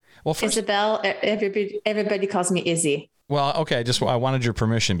Well, first, Isabel, everybody calls me Izzy. well, okay. I wanted your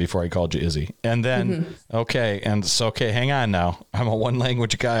permission before I called you Izzy. And then, okay. And so, okay, hang on now. I'm a one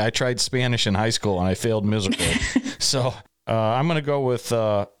language guy. I tried Spanish in high school and I failed miserably. So I'm going to go with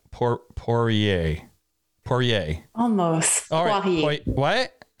Poirier. Poirier. Almost. All right. Poirier. Wait,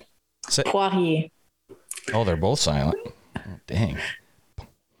 what? Poirier. Oh, they're both silent. Oh, dang.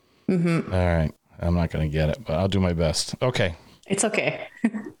 All right. I'm not going to get it, but I'll do my best. Okay. It's okay.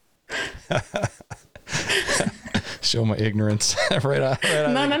 Show my ignorance right out.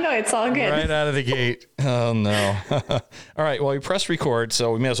 No. It's all good. Right out of the gate. Oh, no. All right. Well, we pressed record,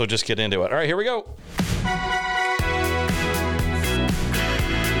 so we may as well just get into it. All right. Here we go.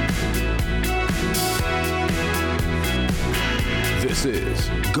 This is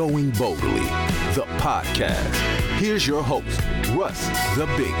Going Boldly, the podcast. Here's your host, Russ the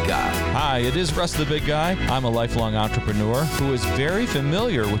Big Guy. Hi, it is Russ the Big Guy. I'm a lifelong entrepreneur who is very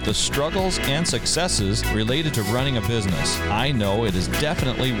familiar with the struggles and successes related to running a business. I know it is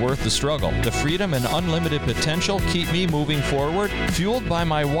definitely worth the struggle. The freedom and unlimited potential keep me moving forward, fueled by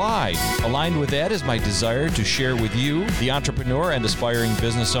my why. Aligned with that is my desire to share with you, the entrepreneur and aspiring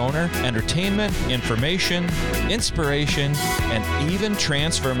business owner, entertainment, information, inspiration, and even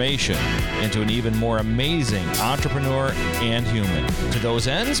transformation into an even more amazing entrepreneur and human. To those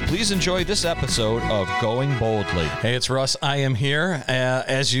ends, please enjoy this episode of Going Boldly. Hey, it's Russ. I am here.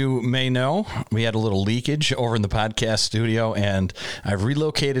 As you may know, we had a little leakage over in the podcast studio, and I've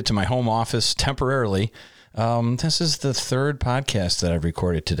relocated to my home office temporarily. This is the third podcast that I've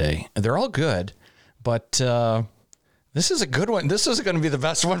recorded today. They're all good, but this is a good one. This is going to be the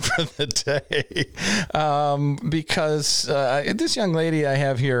best one for the day because this young lady I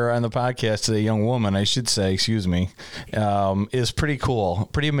have here on the podcast today, young woman, I should say, excuse me, is pretty cool,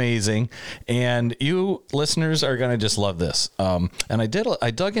 pretty amazing. And you listeners are going to just love this. And I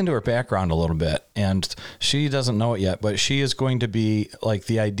dug into her background a little bit, and she doesn't know it yet, but she is going to be like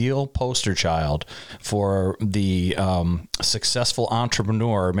the ideal poster child for the successful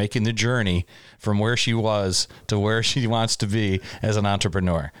entrepreneur making the journey from where she was to where she wants to be as an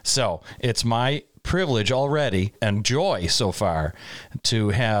entrepreneur. So it's my privilege already and joy so far to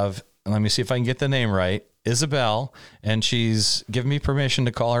have, let me see if I can get the name right, Isabel, and she's given me permission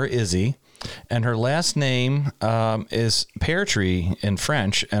to call her Izzy. And her last name is pear tree in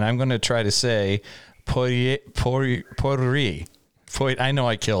French, and I'm going to try to say Poirier. I know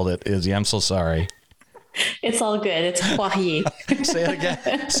I killed it, Izzy. I'm so sorry. It's all good. It's Poirier. Say it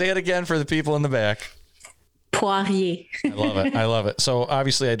again. Say it again for the people in the back. Poirier. I love it. So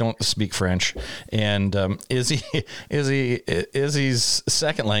obviously I don't speak French, and Izzy's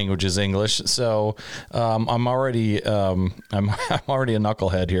second language is English. So I'm already a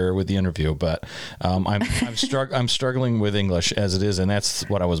knucklehead here with the interview, but I'm struggling with English as it is, and that's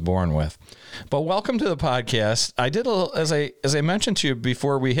what I was born with. But welcome to the podcast. I did as I mentioned to you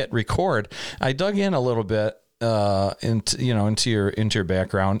before we hit record, I dug in a little bit into your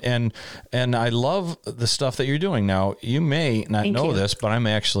background, and I love the stuff that you're doing now. You may not know this, but I'm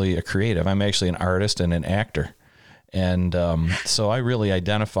actually a creative. I'm actually an artist and an actor. And so I really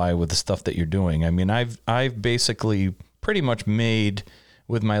identify with the stuff that you're doing. I mean, I've basically pretty much made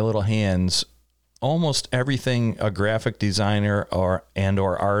with my little hands almost everything a graphic designer or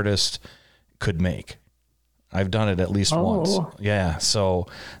artist could make. I've done it at least once. Yeah. So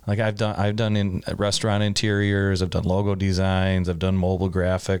like I've done in restaurant interiors, I've done logo designs, I've done mobile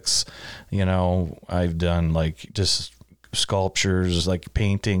graphics, I've done like just sculptures, like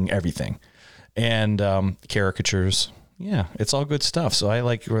painting, everything, and caricatures. Yeah, it's all good stuff. So I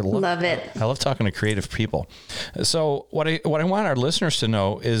love it. I love talking to creative people. So what I want our listeners to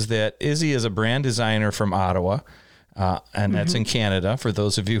know is that Izzy is a brand designer from Ottawa. And that's in Canada for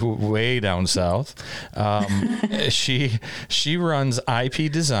those of you who are way down south. She runs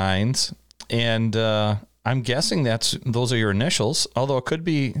IP Designs, and I'm guessing those are your initials, although it could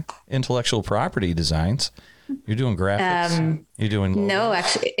be intellectual property designs. You're doing graphics. You're doing logos. No,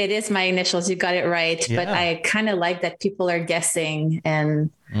 actually, it is my initials. You got it right. Yeah. But I kind of like that people are guessing, and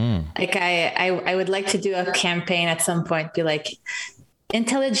like I would like to do a campaign at some point. Be like,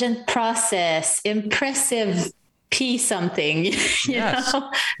 intelligent process, impressive P something, you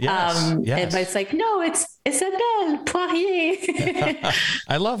know? Yes. But it's like, no, it's Isabelle Poirier.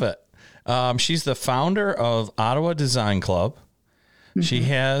 I love it. She's the founder of Ottawa Design Club. Mm-hmm. She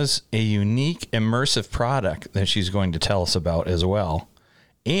has a unique immersive product that she's going to tell us about as well.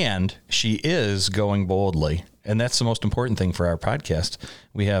 And she is going boldly. And that's the most important thing for our podcast.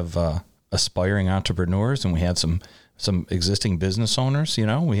 We have aspiring entrepreneurs, and we have some existing business owners.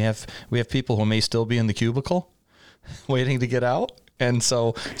 We have people who may still be in the cubicle waiting to get out. And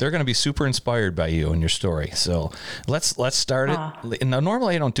so they're going to be super inspired by you and your story. So let's start it. Now,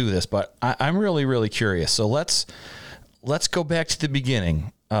 normally I don't do this, but I'm really, really curious. So let's go back to the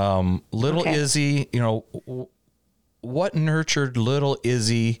beginning. Little Izzy, you know, what nurtured little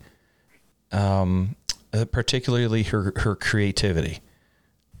Izzy, particularly her creativity?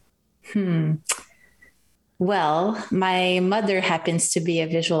 Well, my mother happens to be a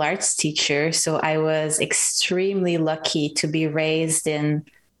visual arts teacher, so I was extremely lucky to be raised in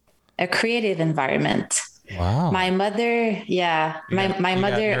a creative environment. Wow. My mother, my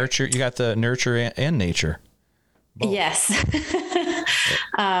mother. You got the nurture and nature. Both. Yes.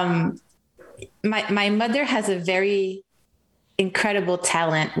 My mother has a very incredible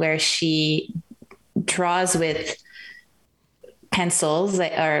talent where she draws with pencils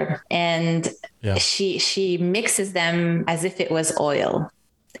she mixes them as if it was oil,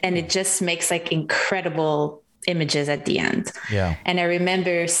 and it just makes like incredible images at the end. Yeah. And I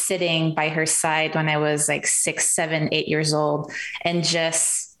remember sitting by her side when I was like 6, 7, 8 years old, and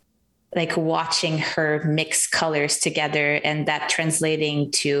just like watching her mix colors together, and that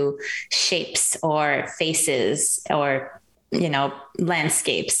translating to shapes or faces or, you know,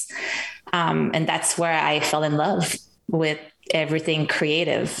 landscapes. And that's where I fell in love with everything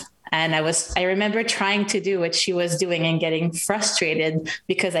creative. And I remember trying to do what she was doing and getting frustrated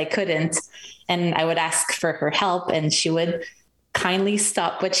because I couldn't. And I would ask for her help, and she would kindly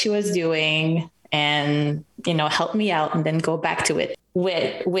stop what she was doing and, you know, help me out and then go back to it.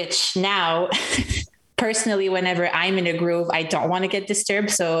 Which now, personally, whenever I'm in a groove, I don't want to get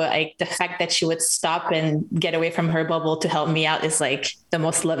disturbed. So like the fact that she would stop and get away from her bubble to help me out is like the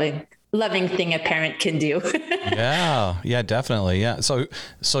most loving thing a parent can do. Yeah, definitely. Yeah.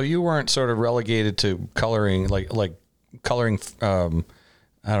 So you weren't sort of relegated to coloring, like coloring, I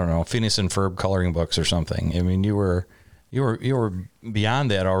don't know, Phineas and Ferb coloring books or something. I mean, you were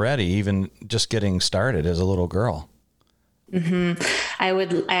beyond that already, even just getting started as a little girl.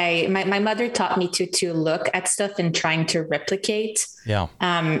 Mm-hmm. My mother taught me to look at stuff and trying to replicate. Yeah.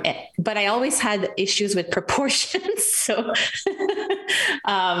 But I always had issues with proportions. So,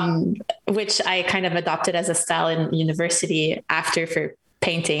 which I kind of adopted as a style in university after for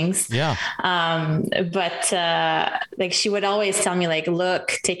paintings. Yeah. But like she would always tell me like,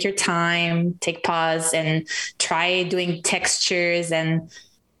 look, take your time, take pause and try doing textures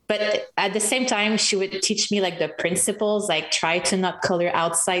but at the same time, she would teach me like the principles, like try to not color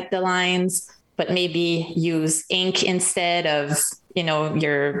outside the lines, but maybe use ink instead of, you know,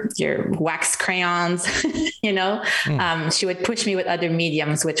 your wax crayons, you know. She would push me with other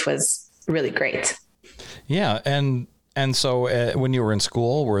mediums, which was really great. Yeah. And so when you were in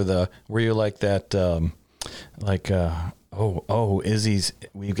school, were you like that, Izzy's,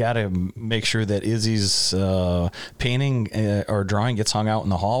 we've got to make sure that Izzy's painting or drawing gets hung out in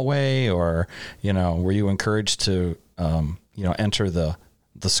the hallway, or, you know, were you encouraged to, enter the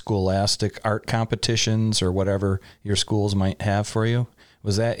scholastic art competitions or whatever your schools might have for you?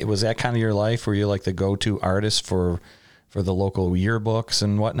 Was that kind of your life? Were you like the go-to artist for the local yearbooks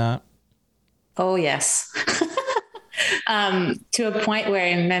and whatnot? Oh, yes. To a point where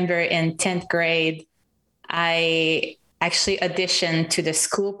I remember in 10th grade, I actually auditioned to the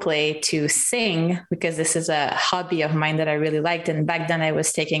school play to sing, because this is a hobby of mine that I really liked. And back then I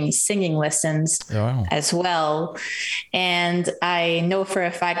was taking singing lessons as well. And I know for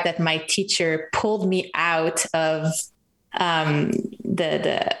a fact that my teacher pulled me out of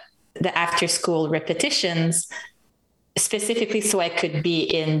the after school repetitions, specifically so I could be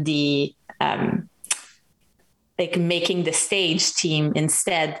in the like making the stage team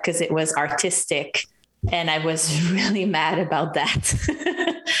instead, because it was artistic. And I was really mad about that.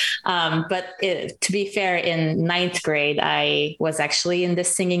 But to be fair, in 9th grade, I was actually in the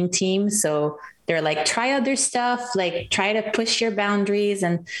singing team. So they're like, try other stuff, like try to push your boundaries.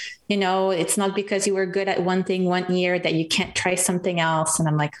 And, you know, it's not because you were good at one thing one year that you can't try something else. And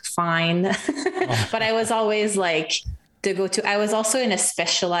I'm like, fine. But I was always like, I was also in a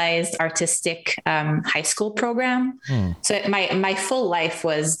specialized artistic high school program. So my full life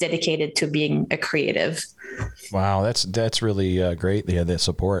was dedicated to being a creative. Wow. That's really great. They had that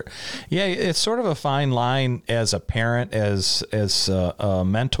support. Yeah. It's sort of a fine line as a parent, as a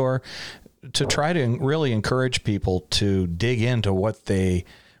mentor, to try to really encourage people to dig into what they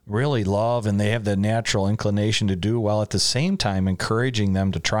really love and they have the natural inclination to do, while at the same time encouraging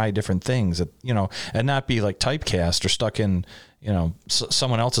them to try different things, you know, and not be like typecast or stuck in, you know,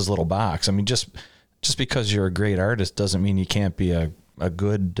 someone else's little box. I mean, just because you're a great artist doesn't mean you can't be a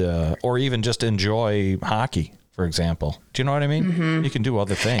good, or even just enjoy hockey, for example. Do you know what I mean? Mm-hmm. You can do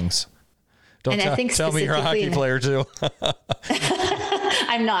other things. Don't and I think tell me you're a hockey player too.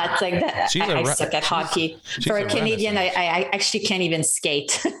 I'm not like that. I suck at hockey. For a Canadian, I actually can't even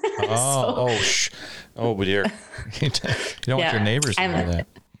skate. Oh, dear. You don't want your neighbors to know that.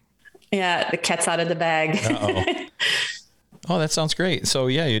 Yeah, the cat's out of the bag. Oh, that sounds great. So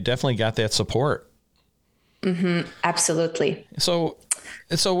yeah, you definitely got that support. Mm-hmm, absolutely. So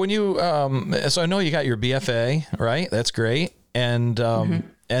when you, so I know you got your BFA, right? That's great. And,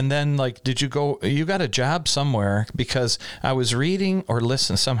 and then like, you got a job somewhere? Because I was reading or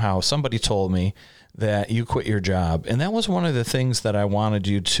listening somehow, somebody told me that you quit your job. And that was one of the things that I wanted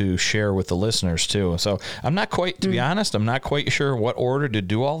you to share with the listeners too. So I'm not quite, to be honest, I'm not quite sure what order to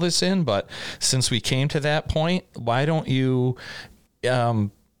do all this in, but since we came to that point, why don't you,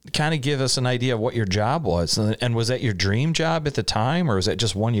 kind of give us an idea of what your job was, and was that your dream job at the time, or is that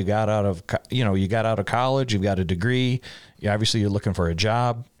just one you got out of, you got out of college, you've got a degree, you're looking for a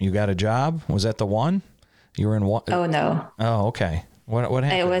job, you got a job? Was that the one you were in? What? Oh no. Oh, okay. What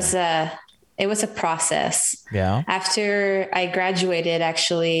happened? It was a process. Yeah. After I graduated,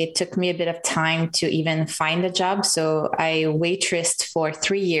 actually, it took me a bit of time to even find a job. So I waitressed for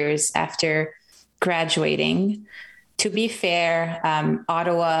 3 years after graduating. To be fair,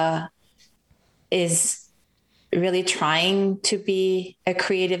 Ottawa is really trying to be a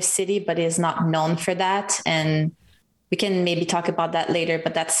creative city, but is not known for that. And we can maybe talk about that later,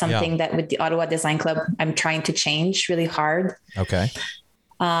 but that's something that with the Ottawa Design Club, I'm trying to change really hard. Okay.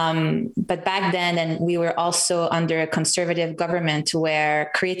 But back then, and we were also under a conservative government where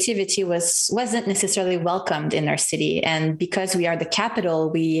creativity wasn't necessarily welcomed in our city. And because we are the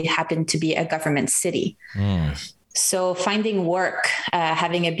capital, we happen to be a government city. So finding work,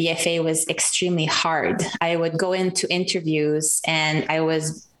 having a BFA was extremely hard. I would go into interviews and I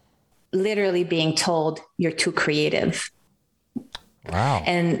was literally being told, you're too creative. Wow.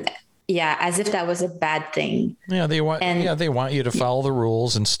 And as if that was a bad thing. Yeah, they want you to follow the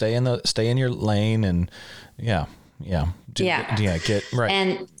rules and stay in your lane, and get right.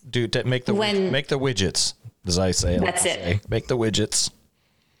 And make the widgets, as I say. That's it. Make the widgets.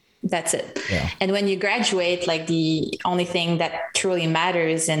 That's it. Yeah. And when you graduate, like the only thing that truly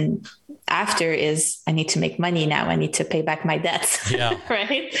matters and after is I need to make money now. I need to pay back my debts. Yeah.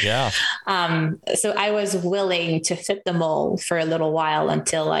 Right. Yeah. So I was willing to fit the mold for a little while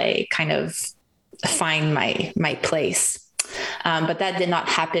until I kind of find my place. But that did not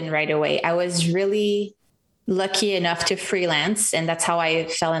happen right away. I was really lucky enough to freelance, and that's how I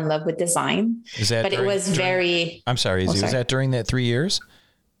fell in love with design. I'm sorry, was that during that 3 years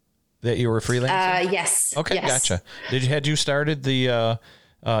that you were freelancing? Yes. Okay. Yes. Gotcha. Had you started the,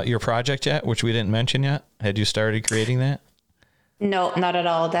 your project yet, which we didn't mention yet? Had you started creating that? No, not at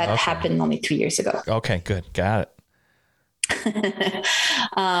all. That happened only 2 years ago. Okay, good. Got it.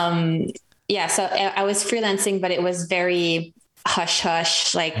 So I was freelancing, but it was very hush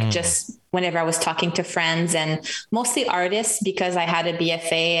hush, just whenever I was talking to friends and mostly artists, because I had a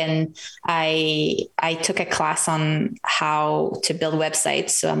BFA and I took a class on how to build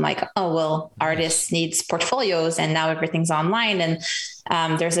websites. So I'm like, artists needs portfolios, and now everything's online. And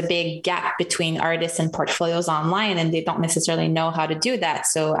there's a big gap between artists and portfolios online, and they don't necessarily know how to do that.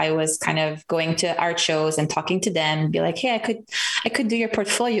 So I was kind of going to art shows and talking to them and be like, hey, I could do your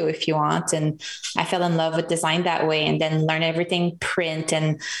portfolio if you want. And I fell in love with design that way, and then learn everything print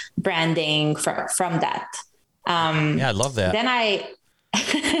and branding from that. I love that. Then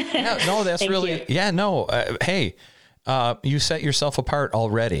that's really, hey, you set yourself apart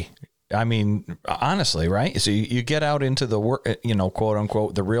already. I mean, honestly, right? So you get out into the work, quote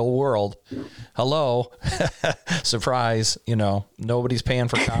unquote, the real world. Hello, surprise, nobody's paying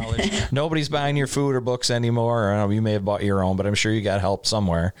for college. Nobody's buying your food or books anymore. Or you may have bought your own, but I'm sure you got help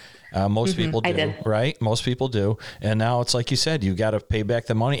somewhere. Most people do, right? Most people do. And now it's like you said, you got to pay back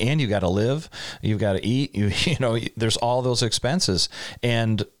the money, and you got to live, you've got to eat, there's all those expenses.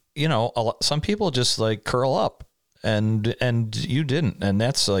 And, some people just like curl up. And you didn't, and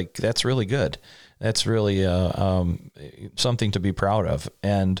that's really good. That's really something to be proud of,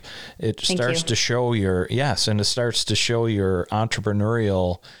 and it starts to show your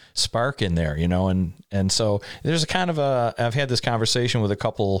entrepreneurial spark in there, and so there's a kind of I've had this conversation with a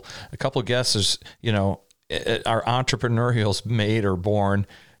couple guests. Are entrepreneurials made or born?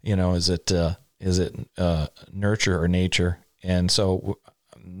 Is it nurture or nature? And so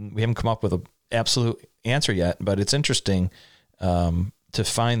we haven't come up with an absolute answer yet, but it's interesting to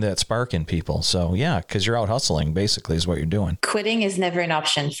find that spark in people. So because you're out hustling, basically, is what you're doing. Quitting is never an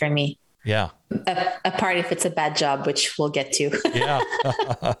option for me. Yeah. Apart if it's a bad job, which we'll get to. Yeah.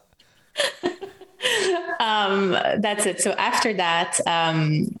 That's it. So after that,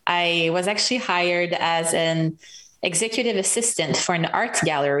 I was actually hired as an executive assistant for an art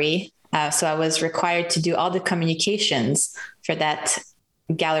gallery. So I was required to do all the communications for that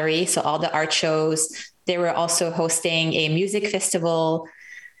gallery. So all the art shows. They were also hosting a music festival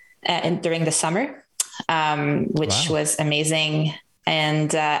during the summer, which was amazing.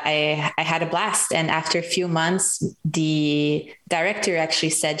 And I had a blast. And after a few months, the director actually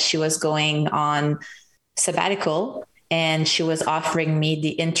said she was going on sabbatical and she was offering me the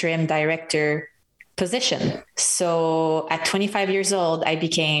interim director position. So at 25 years old, I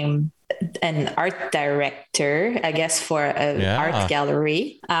became an art director, I guess, for an art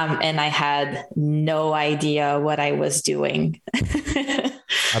gallery. And I had no idea what I was doing.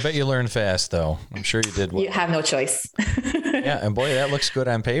 I bet you learned fast, though. I'm sure you did well. You have no choice. Yeah. And boy, that looks good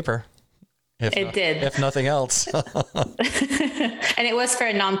on paper. It did. If nothing else. And it was for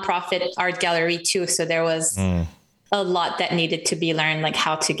a nonprofit art gallery too. So there was a lot that needed to be learned, like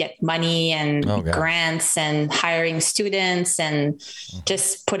how to get money and grants and hiring students and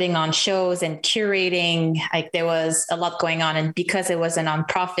just putting on shows and curating. Like there was a lot going on. And because it was a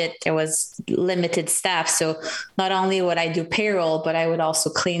nonprofit, there was limited staff. So not only would I do payroll, but I would also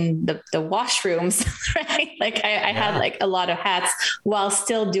clean the washrooms, right? Like I had like a lot of hats while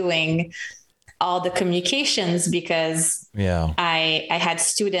still doing all the communications because I had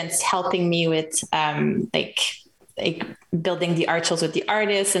students helping me with like building the art shows with the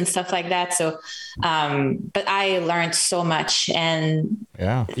artists and stuff like that. So, but I learned so much and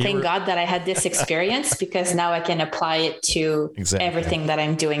thank God that I had this experience because now I can apply it to everything that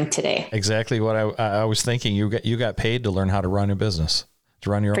I'm doing today. Exactly what I was thinking. You got paid to learn how to run a business,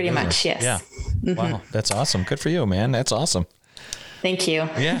 to run your own business. Much. Yes. Yeah. Mm-hmm. Wow. That's awesome. Good for you, man. That's awesome. Thank you.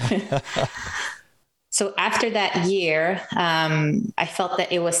 Yeah. So after that year, I felt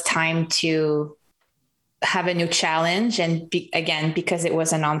that it was time to have a new challenge. And again, because it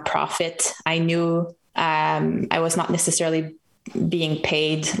was a nonprofit, I knew I was not necessarily being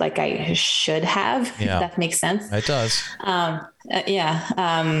paid like I should have, if that makes sense. It does.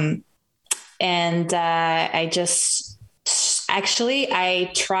 And I just, actually,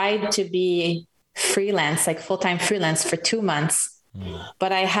 I tried to be freelance, like full-time freelance for 2 months,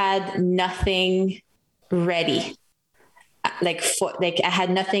 but I had nothing ready. I had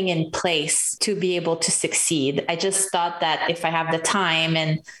nothing in place to be able to succeed. I just thought that if I have the time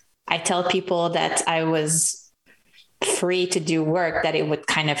and I tell people that I was free to do work, that it would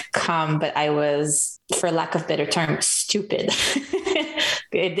kind of come, but I was, for lack of better term, stupid.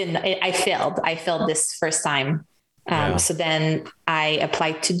 I failed this first time. So then I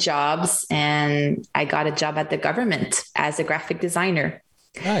applied to jobs and I got a job at the government as a graphic designer.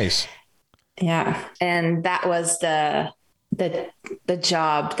 Nice. Yeah. And that was the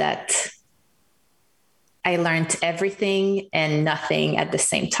job that I learned everything and nothing at the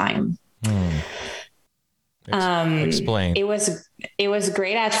same time. Explain. It was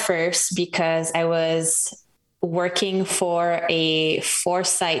great at first because I was working for a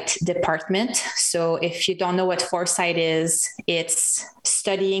foresight department. So if you don't know what foresight is, it's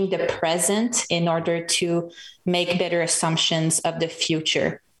studying the present in order to make better assumptions of the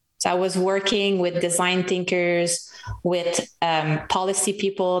future. So I was working with design thinkers, with policy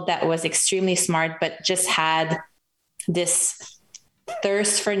people that was extremely smart, but just had this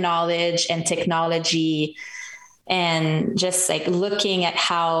thirst for knowledge and technology and just like looking at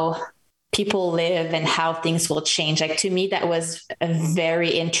how people live and how things will change. Like to me, that was a very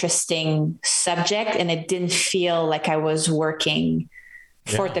interesting subject and it didn't feel like I was working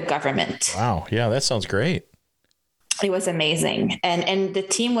for the government. Wow. Yeah, that sounds great. It was amazing. And the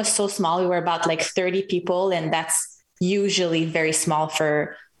team was so small. We were about like 30 people and that's usually very small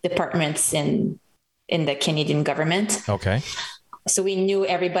for departments in the Canadian government. Okay. So we knew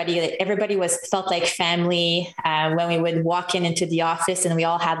everybody felt like family. When we would walk into the office and we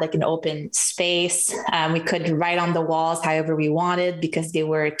all had like an open space, we could write on the walls however we wanted because they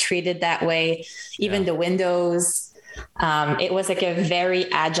were treated that way. Even the windows, it was like a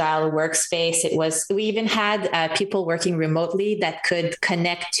very agile workspace. We even had people working remotely that could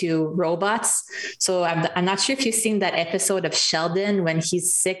connect to robots. So I'm not sure if you've seen that episode of Sheldon when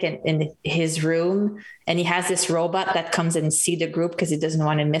he's sick in his room and he has this robot that comes and see the group because he doesn't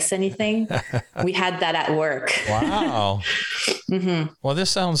want to miss anything. We had that at work. Wow. Mm-hmm. Well,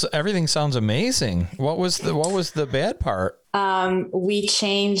 everything sounds amazing. What was the bad part? We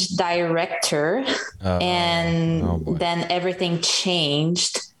changed director and then everything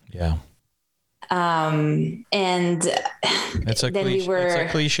changed. Yeah. And it's a then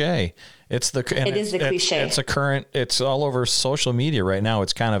cliche. It's a cliche. It is the cliche. It's a current. It's all over social media right now.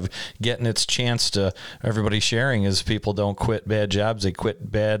 It's kind of getting its chance to everybody sharing. Is people don't quit bad jobs; they quit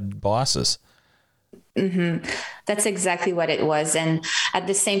bad bosses. Mm-hmm. That's exactly what it was. And at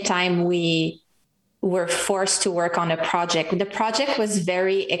the same time, we were forced to work on a project. The project was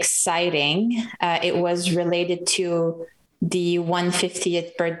very exciting. It was related to the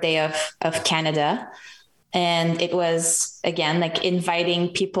 150th birthday of Canada. And it was, again, like inviting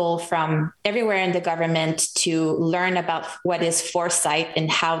people from everywhere in the government to learn about what is foresight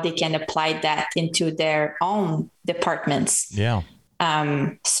and how they can apply that into their own departments. Yeah.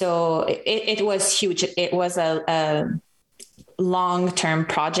 So it was huge. It was a long-term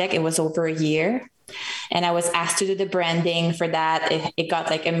project. It was over a year. And I was asked to do the branding for that. It got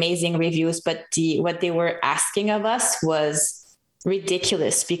like amazing reviews, but what they were asking of us was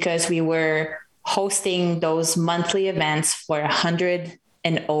ridiculous because we were hosting those monthly events for 100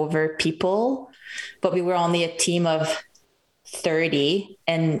 and over people, but we were only a team of 30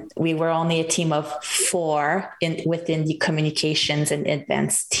 and we were only a team of 4 within the communications and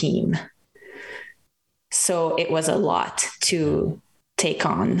events team. So it was a lot to take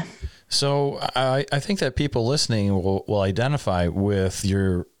on. So I think that people listening will identify with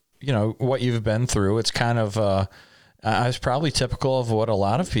your, what you've been through. It's kind of, it's probably typical of what a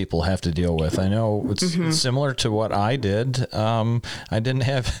lot of people have to deal with. I know it's similar to what I did. I didn't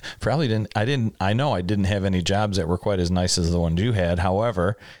have any jobs that were quite as nice as the ones you had.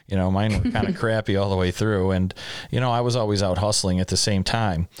 However, mine were kind of crappy all the way through. And, I was always out hustling at the same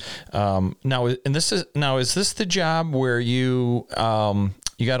time. Is this the job where you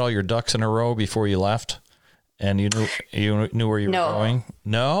got all your ducks in a row before you left and you knew where you were going?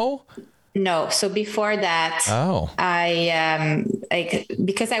 No. So before that, I,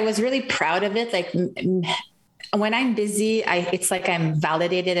 because I was really proud of it. Like when I'm busy, it's like I'm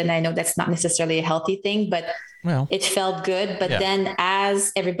validated and I know that's not necessarily a healthy thing, but it felt good. But then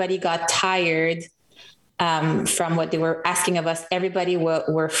as everybody got tired, from what they were asking of us, everybody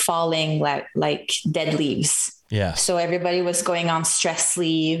were falling like dead leaves. Yeah. So everybody was going on stress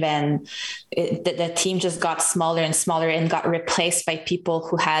leave and the team just got smaller and smaller and got replaced by people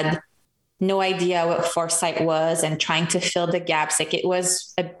who had no idea what foresight was and trying to fill the gaps. Like it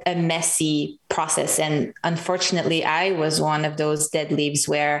was a messy process. And unfortunately I was one of those dead leaves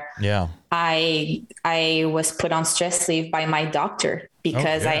where I was put on stress leave by my doctor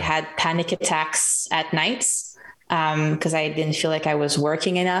because I had panic attacks at nights because I didn't feel like I was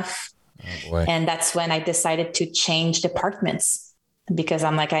working enough. Oh, and that's when I decided to change departments because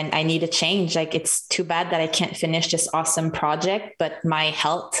I'm like, I need a change. Like, it's too bad that I can't finish this awesome project, but my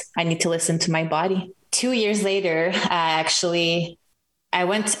health, I need to listen to my body. 2 years later, I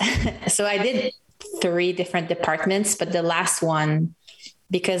went, so I did 3 different departments, but the last one,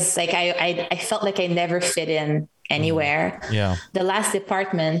 because like I felt like I never fit in anywhere. Yeah. The last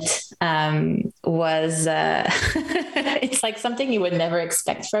department was it's like something you would never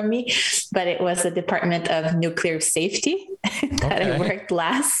expect from me, but it was the Department of Nuclear Safety that I worked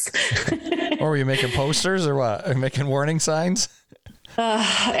last. Or were you making posters or what? Making warning signs?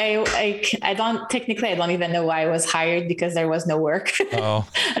 I don't even know why I was hired because there was no work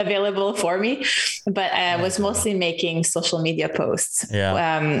available for me, but I was mostly making social media posts.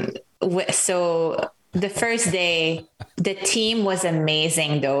 Yeah. So the first day, the team was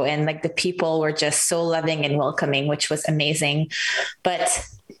amazing though. And like the people were just so loving and welcoming, which was amazing, but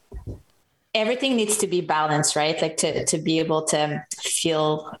everything needs to be balanced, right? Like to be able to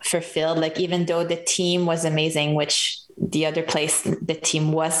feel fulfilled. Like even though the team was amazing, which the other place, the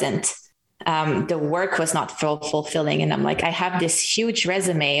team wasn't, the work was not fulfilling. And I'm like, I have this huge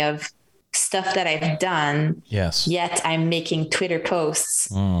resume of stuff that I've done. Yes. Yet I'm making Twitter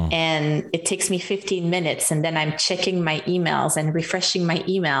posts and it takes me 15 minutes. And then I'm checking my emails and refreshing my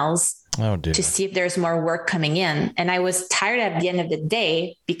emails to see if there's more work coming in. And I was tired at the end of the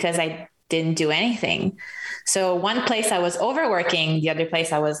day because I didn't do anything. So one place I was overworking, the other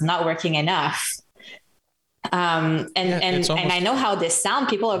place I was not working enough. And I know how this sounds.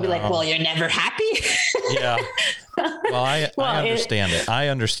 People will be like, well, you're never happy. Yeah. Well, I understand it. I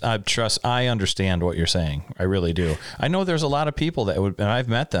understand what you're saying. I really do. I know there's a lot of people that would, and I've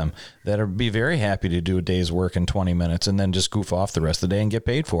met them, that would be very happy to do a day's work in 20 minutes and then just goof off the rest of the day and get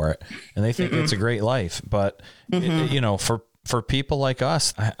paid for it. And they think it's a great life. But, for people like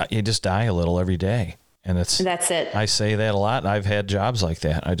us, you just die a little every day. And that's it. I say that a lot. I've had jobs like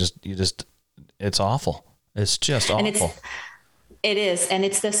that. It's awful. It's just awful. It is. And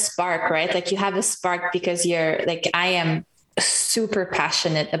it's the spark, right? Like you have a spark because you're like, I am super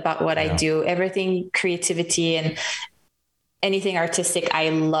passionate about what I do. Everything creativity and anything artistic, I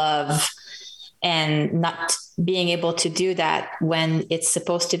love. And not being able to do that when it's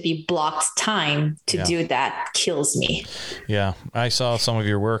supposed to be blocked time to do that kills me. Yeah. I saw some of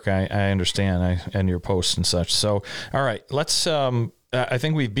your work. I understand and your posts and such. So, all right, let's, I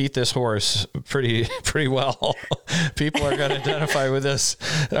think we beat this horse pretty well. People are going to identify with this.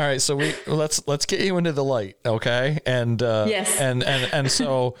 All right. So let's get you into the light. Okay. And, yes. And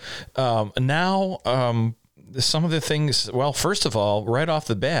so, now, some of the things, well, first of all, right off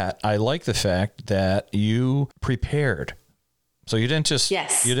the bat, I like the fact that you prepared. So you didn't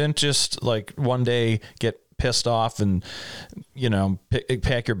just like one day get pissed off and,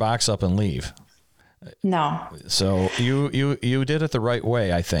 pack your box up and leave. No. So you did it the right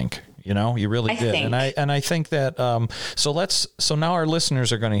way, I think. You really did. And I think that, so now our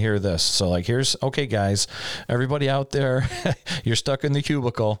listeners are going to hear this. So like, okay, guys, everybody out there, you're stuck in the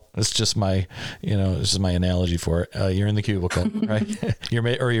cubicle. It's just this is my analogy for it. You're in the cubicle, right?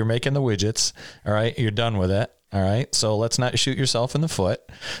 You're making the widgets. All right. You're done with it. All right. So let's not shoot yourself in the foot.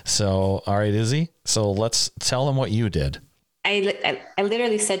 So, all right, Izzy. So let's tell them what you did. I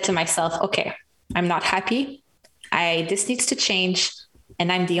literally said to myself, okay, I'm not happy. This needs to change. And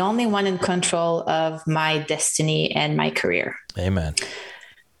I'm the only one in control of my destiny and my career. Amen.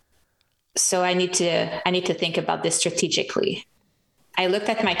 So I need to think about this strategically. I looked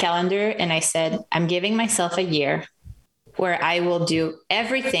at my calendar and I said, I'm giving myself a year where I will do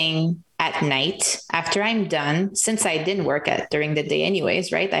everything at night after I'm done, since I didn't work during the day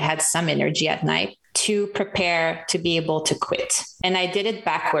anyways, right? I had some energy at night to prepare to be able to quit. And I did it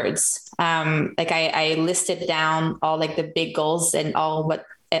backwards. I listed down all like the big goals and all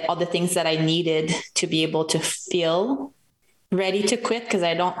the things that I needed to be able to feel ready to quit. Cause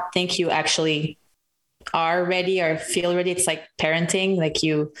I don't think you actually are ready or feel ready. It's like parenting, like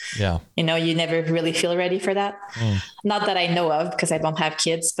you never really feel ready for that. Not that I know of because I don't have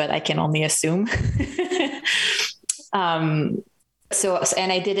kids, but I can only assume. And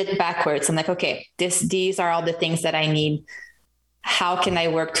I did it backwards. I'm like, okay, these are all the things that I need. How can I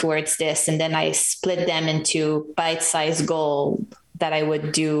work towards this? And then I split them into bite-sized goal that I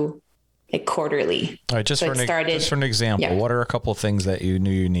would do like quarterly. All right. Just for an example, what are a couple of things that you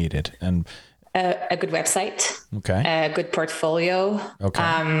knew you needed? And a good website. Okay. A good portfolio. Okay.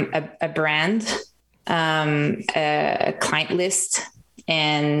 A brand, a client list,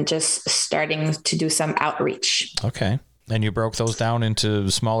 and just starting to do some outreach. Okay. And you broke those down into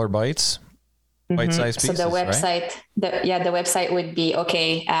smaller bites, bite-sized pieces, so the website, right? The website would be,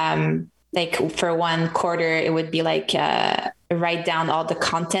 okay. Like for one quarter, it would be like, write down all the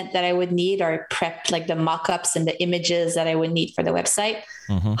content that I would need or prep like the mock-ups and the images that I would need for the website,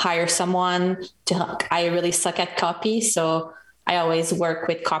 hire someone to help. I really suck at copy. So I always work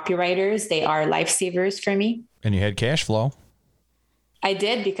with copywriters. They are lifesavers for me. And you had cash flow. I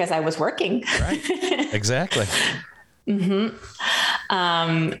did because I was working. Right. Exactly. And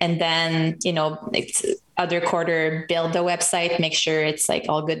then, other quarter, build the website, make sure it's like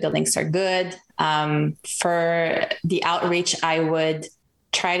all good. The links are good. For the outreach, I would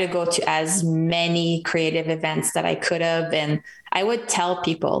try to go to as many creative events that I could have. And I would tell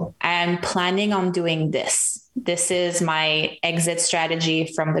people, I'm planning on doing this. This is my exit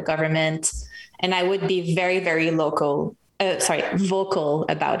strategy from the government. And I would be very, very vocal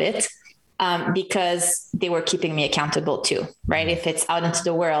about it. Because they were keeping me accountable too, right? If it's out into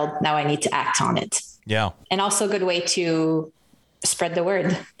the world, now I need to act on it. Yeah. And also a good way to spread the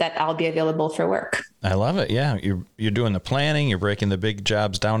word that I'll be available for work. I love it. Yeah. You're doing the planning, you're breaking the big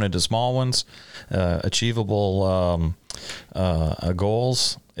jobs down into small ones, achievable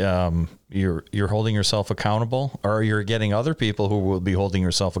goals. You're holding yourself accountable, or you're getting other people who will be holding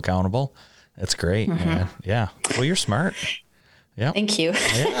yourself accountable. That's great, man. Yeah. Well, you're smart. Yeah. Thank you.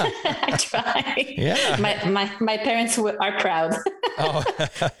 Yeah. I try. Yeah. My parents are proud. Oh,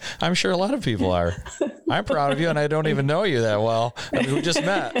 I'm sure a lot of people are. I'm proud of you, and I don't even know you that well. I mean, we just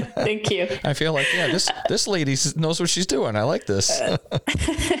met. Thank you. I feel like, this lady knows what she's doing. I like this. So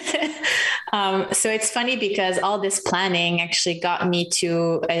it's funny because all this planning actually got me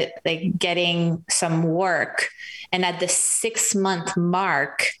to getting some work. And at the 6-month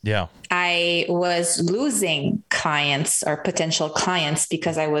mark, I was losing clients or potential clients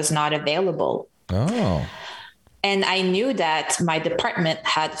because I was not available. Oh. And I knew that my department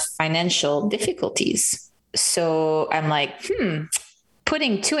had financial difficulties. So I'm like,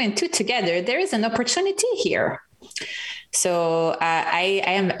 putting 2 and 2 together, there is an opportunity here. So I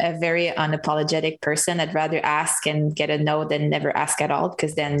am a very unapologetic person. I'd rather ask and get a no than never ask at all,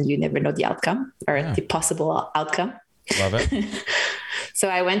 because then you never know the outcome or the possible outcome. Love it. So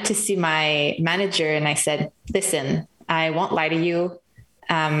I went to see my manager and I said, listen, I won't lie to you.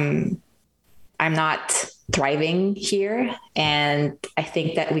 I'm not thriving here. And I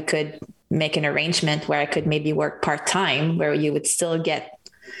think that we could make an arrangement where I could maybe work part-time, where you would still get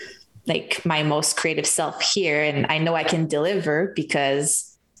like my most creative self here. And I know I can deliver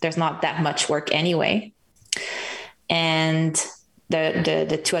because there's not that much work anyway. And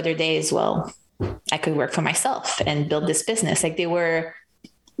the 2 other days, well, I could work for myself and build this business. Like they were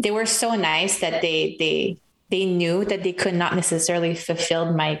so nice that they knew that they could not necessarily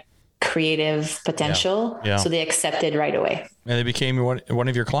fulfill my creative potential. Yeah. So they accepted right away. And they became one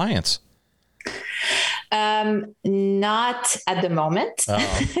of your clients. Not at the moment.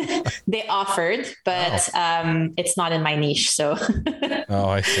 Oh. They offered, but it's not in my niche. So. Oh,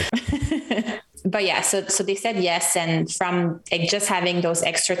 I see. But yeah, so they said yes. And from like just having those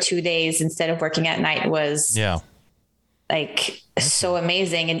extra 2 days instead of working at night was like so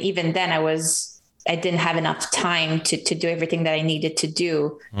amazing. And even then I didn't have enough time to do everything that I needed to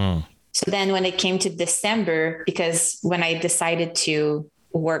do. So then when it came to December, because when I decided to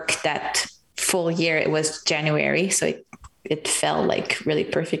work that full year, it was January. So it fell like really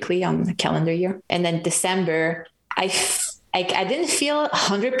perfectly on the calendar year. And then December, I didn't feel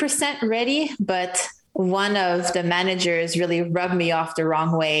 100% ready, but one of the managers really rubbed me off the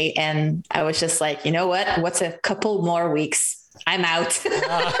wrong way. And I was just like, you know what? What's a couple more weeks? I'm out.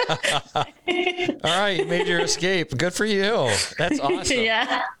 All right. You made your escape. Good for you. That's awesome.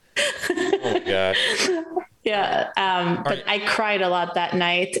 Yeah. Oh my God. Yeah. But I cried a lot that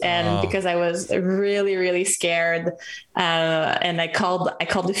night and because I was really, really scared. And I called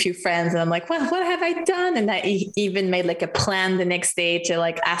a few friends and I'm like, what have I done? And I even made like a plan the next day to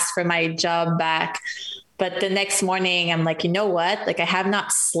like ask for my job back. But the next morning I'm like, you know what? Like I have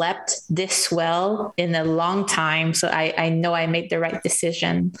not slept this well in a long time. So I know I made the right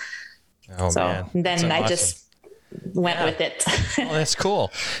decision. Oh, so man. then I just went with it. Oh, that's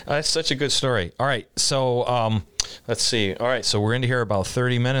cool. That's such a good story. All right. So, let's see. All right. So we're into here about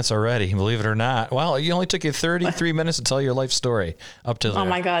 30 minutes already, believe it or not. Well, it only took you 33 minutes to tell your life story up to there. Oh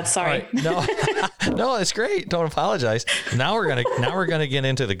my God. Sorry. Right. No, no, it's great. Don't apologize. Now we're going to get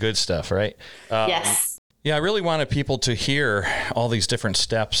into the good stuff, right? Yes. Yeah, I really wanted people to hear all these different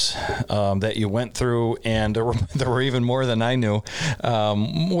steps that you went through, and there were even more than I knew,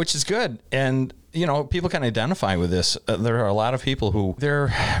 which is good. And you know, people can identify with this. There are a lot of people who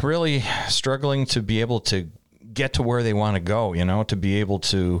they're really struggling to be able to get to where they want to go, you know, to be able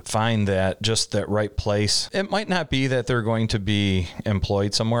to find that right place. It might not be that they're going to be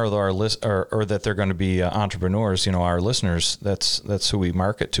employed somewhere or that they're going to be entrepreneurs, you know, our listeners, that's who we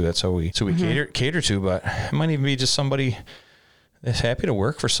market to. That's who we cater to, but it might even be just somebody that's happy to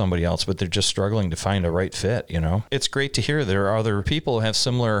work for somebody else, but they're just struggling to find a right fit, you know. It's great to hear there are other people who have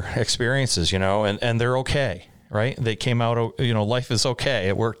similar experiences, you know, and they're okay. Right? They came out, you know, life is okay.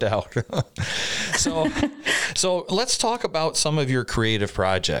 It worked out. So let's talk about some of your creative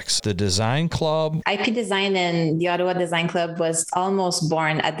projects. The Design Club. IP Design and the Ottawa Design Club was almost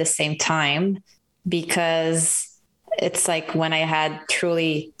born at the same time because it's like when I had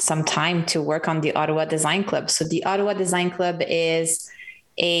truly some time to work on the Ottawa Design Club. So the Ottawa Design Club is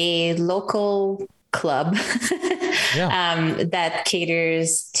a local club that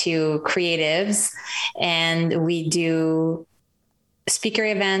caters to creatives, and we do speaker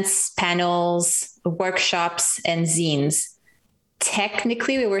events, panels, workshops, and zines.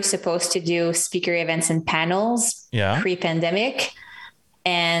 Technically, we were supposed to do speaker events and panels pre-pandemic,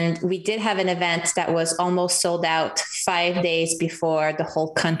 and we did have an event that was almost sold out 5 days before the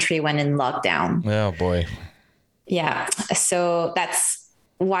whole country went in lockdown. Oh boy. Yeah. So that's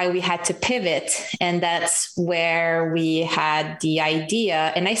why we had to pivot. And that's where we had the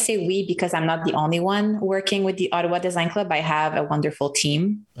idea. And I say we, because I'm not the only one working with the Ottawa Design Club. I have a wonderful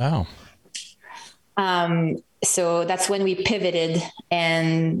team. Oh. So that's when we pivoted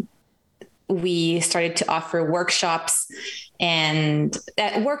and we started to offer workshops. And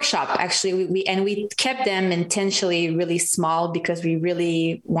that workshop, actually, we kept them intentionally really small because we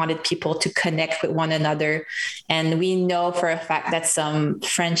really wanted people to connect with one another. And we know for a fact that some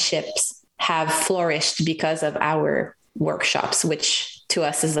friendships have flourished because of our workshops, which to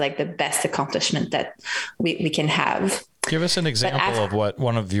us is like the best accomplishment that we can have. Give us an example of what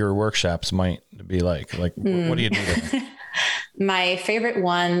one of your workshops might be like. Like, what do you do there? My favorite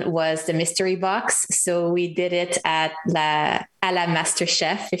one was the mystery box. So we did it at à la Master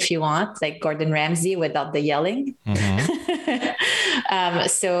Chef, if you want, like Gordon Ramsay without the yelling. Mm-hmm.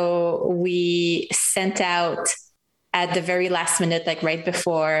 So we sent out at the very last minute, like right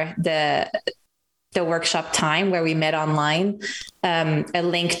before the the workshop time where we met online, a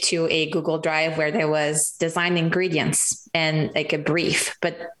link to a Google Drive where there was design ingredients and like a brief,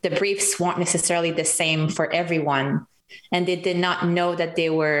 but the briefs weren't necessarily the same for everyone. And they did not know that they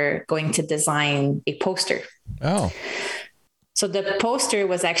were going to design a poster. Oh. So the poster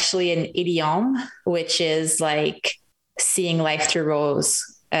was actually an idiom, which is like seeing life through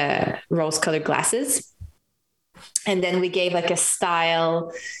rose-colored glasses. And then we gave like a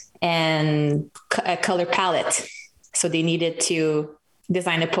style and a color palette. So they needed to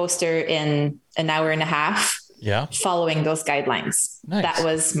design a poster in an hour and a half. Yeah. Following those guidelines. Nice. That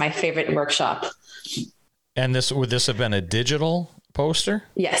was my favorite workshop. And would this have been a digital poster?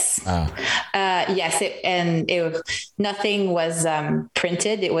 Yes. Yes. Nothing was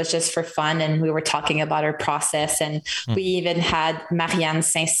printed. It was just for fun. And we were talking about our process. And we even had Marianne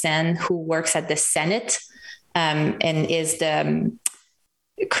Saint-Saëns, who works at the Senate and is the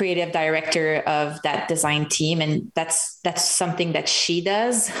creative director of that design team. And that's something that she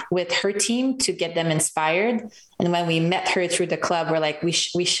does with her team to get them inspired. And when we met her through the club, we're like,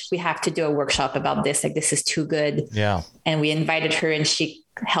 we have to do a workshop about this. Like, this is too good. Yeah. And we invited her and she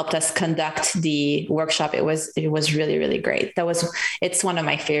helped us conduct the workshop. It was really, really great. It's one of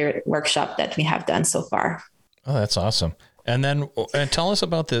my favorite workshops that we have done so far. Oh, that's awesome. And then tell us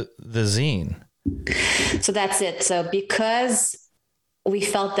about the zine. So that's it. So because we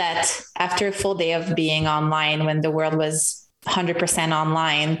felt that after a full day of being online, when the world was 100%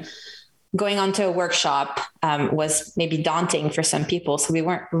 online, going onto a workshop was maybe daunting for some people. So we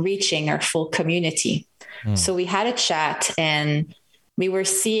weren't reaching our full community. So we had a chat and we were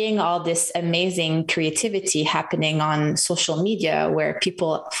seeing all this amazing creativity happening on social media where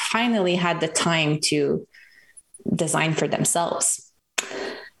people finally had the time to design for themselves.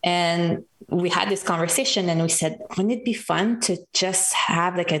 And we had this conversation and we said, wouldn't it be fun to just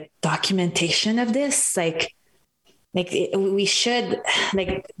have like a documentation of this? We should,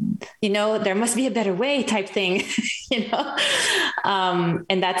 there must be a better way type thing, and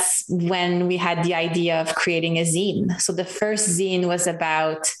that's when we had the idea of creating a zine. So the first zine was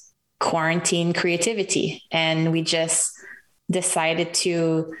about quarantine creativity. And we just decided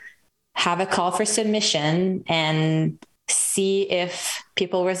to have a call for submission and see if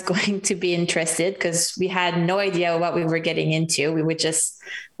people were going to be interested, because we had no idea what we were getting into. We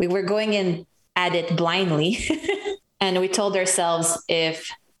were going in at it blindly. And we told ourselves, if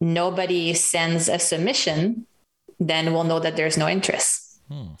nobody sends a submission, then we'll know that there's no interest.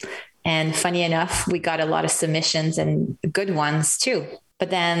 And funny enough, we got a lot of submissions and good ones too. But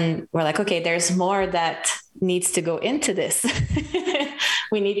then we're like, okay, there's more that needs to go into this.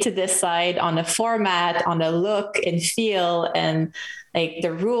 We need to decide on a format, on a look and feel, and like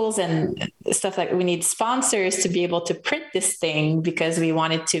the rules and stuff. Like, we need sponsors to be able to print this thing, because we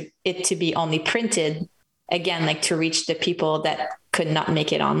wanted it to be only printed, again, like to reach the people that could not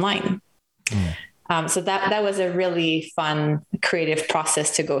make it online. So that was a really fun creative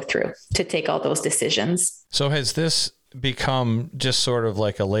process to go through, to take all those decisions. So has this become just sort of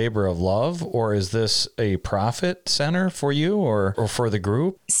like a labor of love, or is this a profit center for you or for the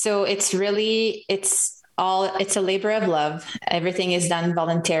group? So it's a labor of love. Everything is done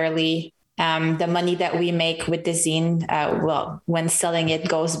voluntarily. The money that we make with the zine, when selling it,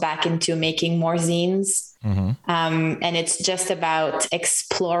 goes back into making more zines. And it's just about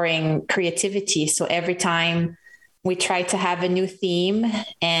exploring creativity. So every time we try to have a new theme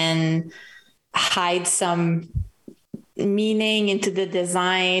and hide some meaning into the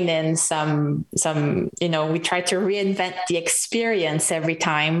design and some, we try to reinvent the experience every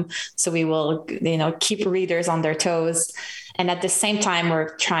time. So we will, keep readers on their toes. And at the same time,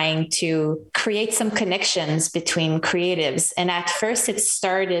 we're trying to create some connections between creatives. And at first it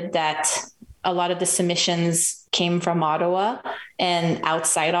started that a lot of the submissions came from Ottawa and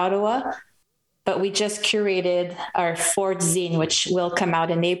outside Ottawa, but we just curated our fourth zine, which will come out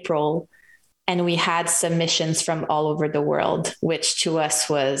in April. And we had submissions from all over the world, which to us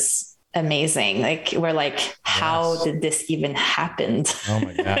was amazing. Like, we're like, how did this even happen? Oh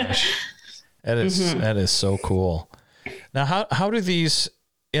my gosh. That is so cool. Now, how do these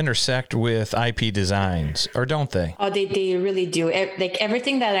intersect with IP designs, or don't they? Oh, they really do. Like,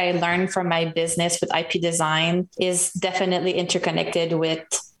 everything that I learned from my business with IP design is definitely interconnected with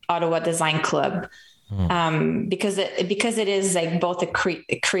Ottawa Design Club. Because it is like both a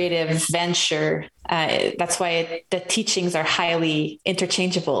creative venture. That's why the teachings are highly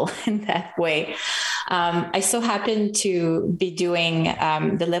interchangeable in that way. I so happen to be doing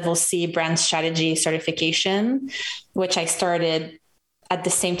the Level C brand strategy certification, which I started at the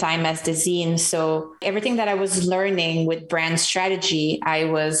same time as the zine. So everything that I was learning with brand strategy, I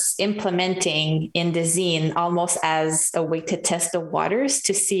was implementing in the zine almost as a way to test the waters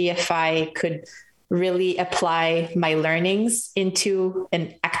to see if I could really apply my learnings into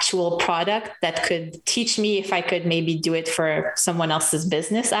an actual product that could teach me if I could maybe do it for someone else's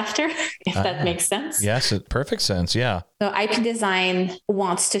business after, if that makes sense. Yes, perfect sense. Yeah. So IP Design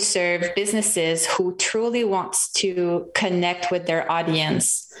wants to serve businesses who truly wants to connect with their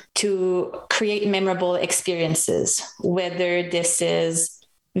audience to create memorable experiences, whether this is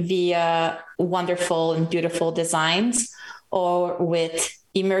via wonderful and beautiful designs or with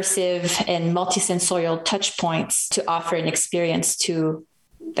immersive and multisensorial touch points to offer an experience to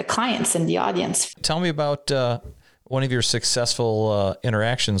the clients and the audience. Tell me about one of your successful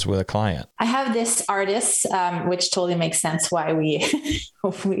interactions with a client. I have this artist, which totally makes sense why we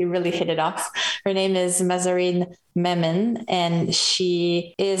really hit it off. Her name is Mazarine Memon, and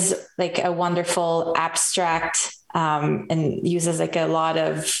she is like a wonderful abstract and uses like a lot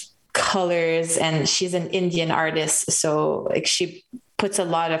of colors, and she's an Indian artist. So like she puts a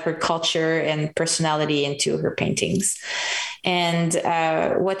lot of her culture and personality into her paintings. And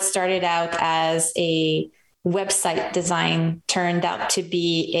what started out as a website design turned out to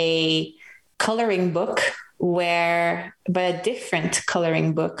be a coloring book but a different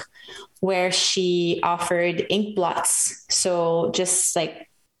coloring book where she offered ink blots. So just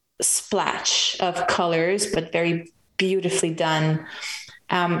like splash of colors, but very beautifully done,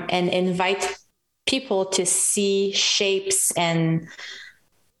 and invite people to see shapes and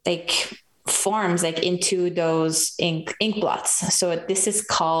like forms like into those ink blots. So this is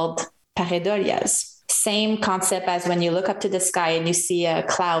called pareidolias. Same concept as when you look up to the sky and you see a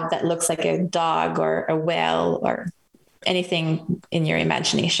cloud that looks like a dog or a whale or anything in your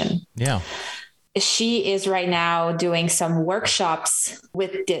imagination. Yeah. She is right now doing some workshops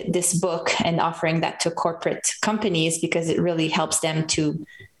with this book and offering that to corporate companies because it really helps them to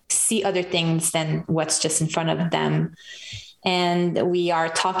see other things than what's just in front of them. And we are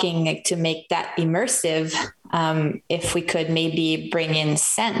talking like, to make that immersive. If we could maybe bring in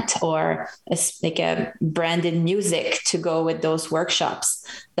scent or like a branded music to go with those workshops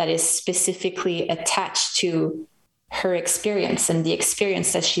that is specifically attached to her experience and the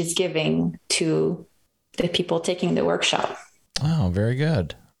experience that she's giving to the people taking the workshop. Oh, very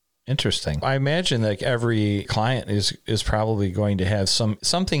good. Interesting. I imagine like every client is probably going to have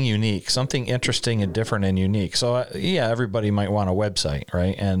something unique, something interesting and different and unique. So yeah, everybody might want a website,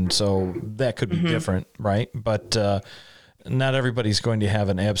 right? And so that could be different, right? But not everybody's going to have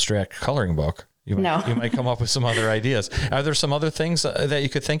an abstract coloring book. You might come up with some other ideas. Are there some other things that you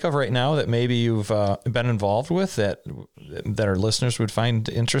could think of right now that maybe you've been involved with that our listeners would find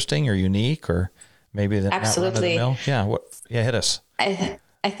interesting or unique, or maybe that absolutely? Yeah, hit us.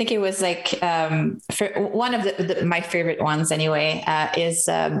 I think it was like for one of my favorite ones anyway is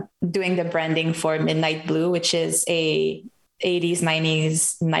doing the branding for Midnight Blue, which is a 80s,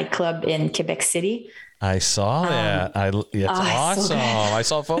 90s nightclub in Quebec City. I saw that. It's awesome. So I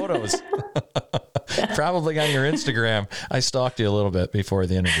saw photos. Probably on your Instagram. I stalked you a little bit before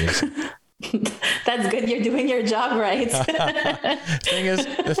the interviews. That's good. You're doing your job right.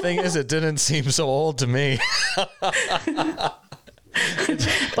 The thing is, it didn't seem so old to me.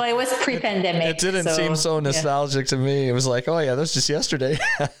 Well, it was pre-pandemic. It didn't seem so nostalgic to me. It was like, oh yeah, that was just yesterday.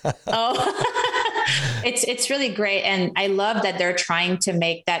 It's really great. And I love that they're trying to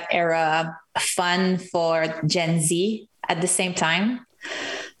make that era fun for Gen Z at the same time.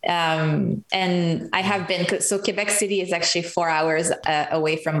 And I have been, so Quebec City is actually 4 hours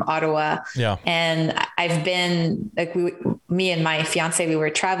away from Ottawa. Yeah. And I've been like, me and my fiance, we were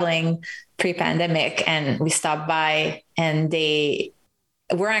traveling pre-pandemic and we stopped by and they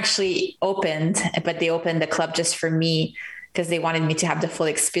weren't actually opened, but they opened the club just for me because they wanted me to have the full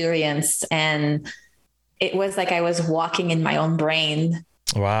experience. And it was like I was walking in my own brain.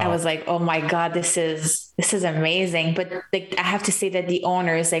 Wow. I was like, oh my God, this is amazing. But like, I have to say that the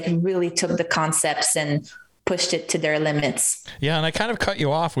owners like really took the concepts and pushed it to their limits. Yeah. And I kind of cut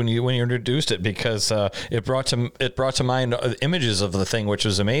you off when you introduced it because it brought to mind images of the thing, which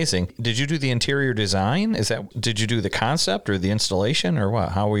was amazing. Did you do the interior design? Did you do the concept or the installation or what?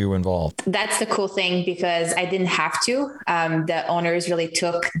 How were you involved? That's the cool thing because I didn't have to. The owners really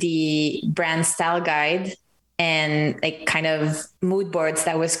took the brand style guide and like kind of mood boards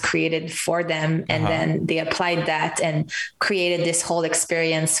that was created for them. And then they applied that and created this whole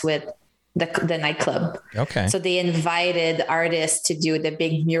experience with the nightclub. Okay. So they invited artists to do the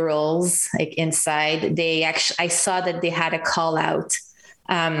big murals like inside. I saw that they had a call out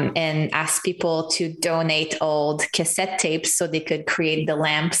and asked people to donate old cassette tapes so they could create the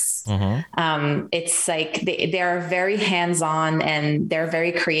lamps. It's like they are very hands-on and they're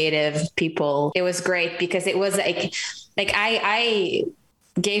very creative people. It was great because it was like I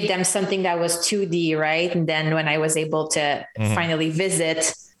gave them something that was 2D, right? And then when I was able to finally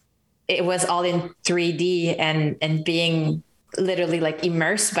visit, it was all in 3D and being literally like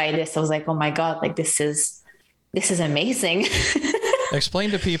immersed by this. I was like, oh my God, like this is amazing.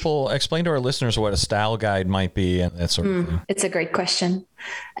 Explain to our listeners what a style guide might be and that sort of thing. It's a great question.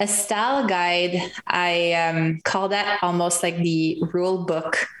 A style guide, I call that almost like the rule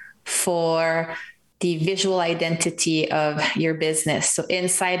book for the visual identity of your business. So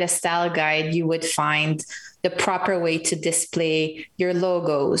inside a style guide, you would find the proper way to display your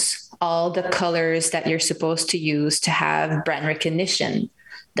logos, all the colors that you're supposed to use to have brand recognition,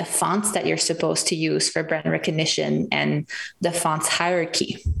 the fonts that you're supposed to use for brand recognition, and the fonts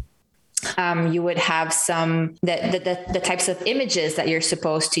hierarchy. You would have the types of images that you're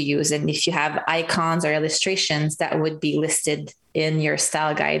supposed to use. And if you have icons or illustrations, that would be listed in your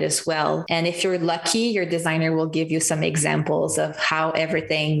style guide as well. And if you're lucky, your designer will give you some examples of how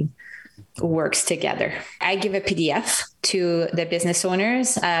everything works together. I give a PDF to the business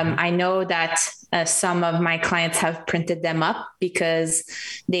owners. I know that some of my clients have printed them up because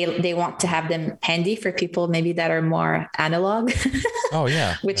they want to have them handy for people maybe that are more analog. Oh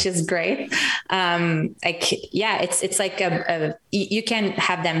yeah. Which is great. It's like you can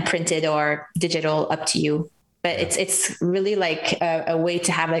have them printed or digital, up to you. But it's really like a way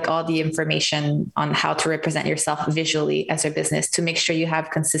to have like all the information on how to represent yourself visually as a business to make sure you have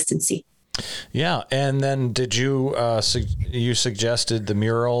consistency. Yeah. And then did you, you suggested the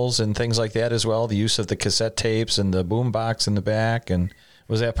murals and things like that as well, the use of the cassette tapes and the boom box in the back. And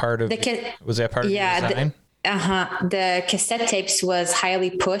was that part of, your design? The cassette tapes was highly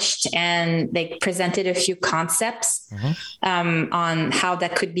pushed, and they presented a few concepts on how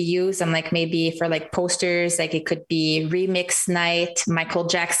that could be used. And like maybe for like posters, like it could be remix night, Michael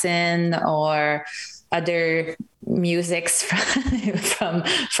Jackson, or other musics from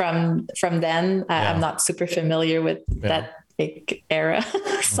then. I'm not super familiar with that big era.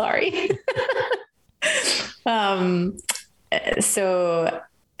 Sorry.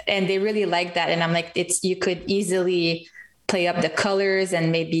 And they really like that. And I'm like, you could easily play up the colors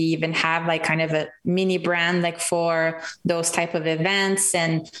and maybe even have like kind of a mini brand, like for those type of events,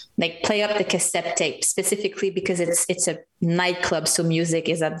 and like play up the cassette tape specifically because it's a nightclub. So music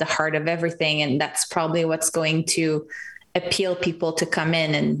is at the heart of everything. And that's probably what's going to appeal people to come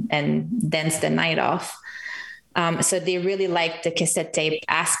in and dance the night off. So they really liked the cassette tape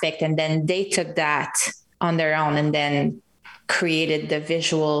aspect. And then they took that on their own and then created the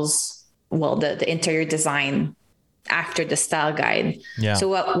visuals, the interior design after the style guide. Yeah. So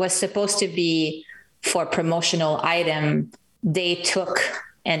what was supposed to be for promotional item, they took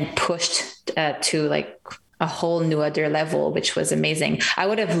and pushed to like a whole new other level, which was amazing. I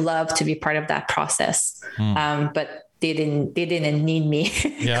would have loved to be part of that process. But they didn't need me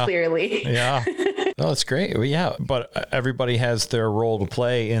clearly. Yeah. No, that's great. Well, yeah. But everybody has their role to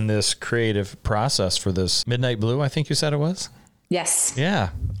play in this creative process for this Midnight Blue, I think you said it was? Yes. Yeah.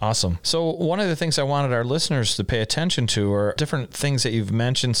 Awesome. So one of the things I wanted our listeners to pay attention to are different things that you've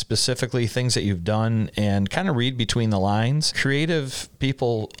mentioned, specifically things that you've done, and kind of read between the lines. Creative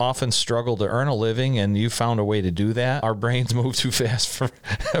people often struggle to earn a living, and you found a way to do that. Our brains move too fast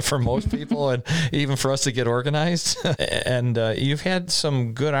for most people, and even for us to get organized. And you've had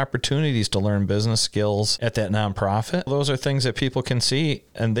some good opportunities to learn business skills at that nonprofit. Those are things that people can see,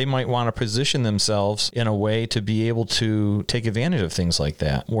 and they might want to position themselves in a way to be able to take advantage of things like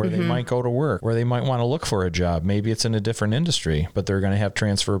that, where they might go to work, where they might want to look for a job. Maybe it's in a different industry, but they're going to have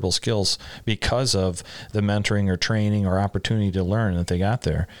transferable skills because of the mentoring or training or opportunity to learn that they got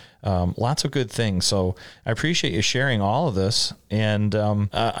there. Lots of good things. So I appreciate you sharing all of this. And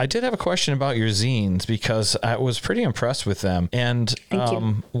I did have a question about your zines because I was pretty impressed with them. And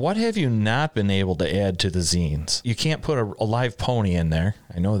what have you not been able to add to the zines? You can't put a live pony in there.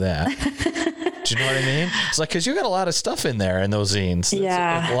 I know that. Do you know what I mean? It's like, cause you got a lot of stuff in there in those zines.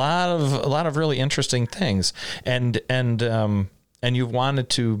 Yeah. It's a lot of really interesting things. And you wanted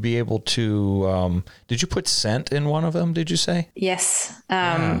to be able to, did you put scent in one of them? Did you say? Yes.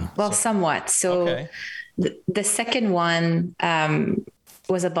 Somewhat. So okay. The second one,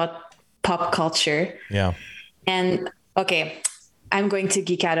 was about pop culture. Yeah. And okay, I'm going to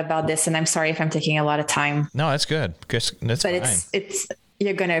geek out about this, and I'm sorry if I'm taking a lot of time. No, that's good. That's fine. It's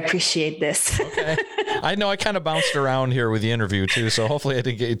you're going to appreciate this. Okay. I know I kind of bounced around here with the interview too, so hopefully I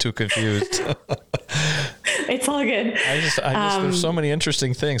didn't get you too confused. It's all good. I just there's so many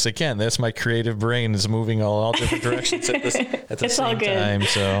interesting things. Again, that's my creative brain is moving all different directions at the same time.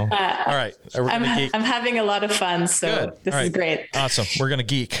 So, all right. I'm having a lot of fun. So good. This is great. Awesome. We're going to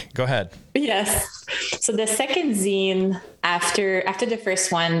geek. Go ahead. Yes. So the second zine after the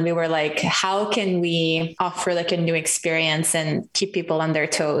first one, we were like, how can we offer like a new experience and keep people on their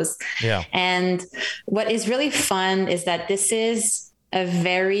toes? Yeah. And what is really fun is that this is a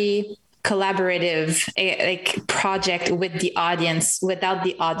very collaborative like project with the audience without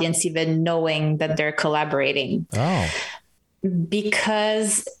the audience even knowing that they're collaborating. Oh.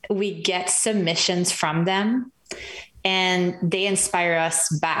 Because we get submissions from them and they inspire us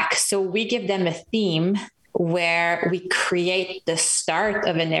back. So we give them a theme where we create the start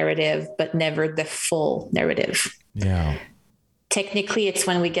of a narrative, but never the full narrative. Yeah. Technically, it's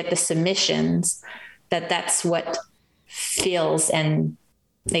when we get the submissions that's what feels and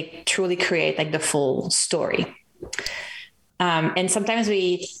like truly create like the full story. And sometimes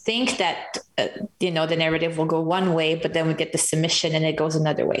we think that, the narrative will go one way, but then we get the submission and it goes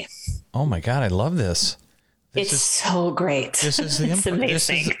another way. Oh my God. I love this. It's so great. This is the it's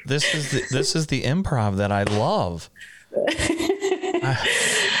amazing. This is the improv that I love.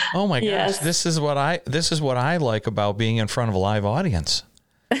 Oh my gosh. Yes. This is what I like about being in front of a live audience.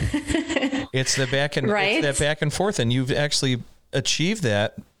 It's the back and right? it's that back and forth. And you've actually achieved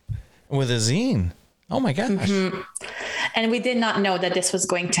that with a zine. Oh my gosh. Mm-hmm. And we did not know that this was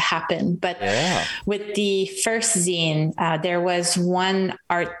going to happen. But with the first zine, there was one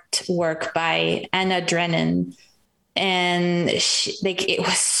artwork by Anna Drennan. And it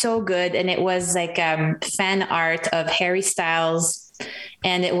was so good. And it was like fan art of Harry Styles.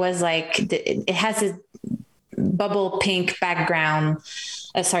 And it was like, it has a bubble pink background.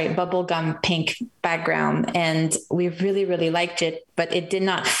 Bubblegum pink background. And we really, really liked it, but it did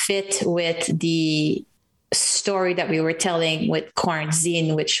not fit with the story that we were telling with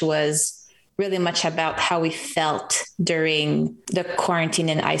Quarantine, which was really much about how we felt during the quarantine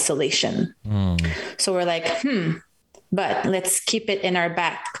and isolation. So we're like, but let's keep it in our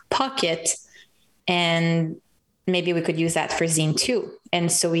back pocket and maybe we could use that for zine 2. And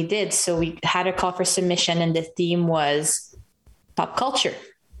so we did. So we had a call for submission and the theme was pop culture.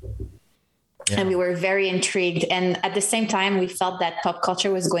 Yeah. And we were very intrigued. And at the same time, we felt that pop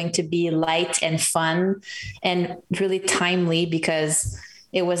culture was going to be light and fun and really timely because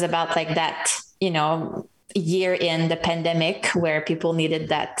it was about like that, year in the pandemic where people needed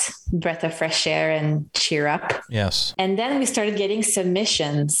that breath of fresh air and cheer up. Yes. And then we started getting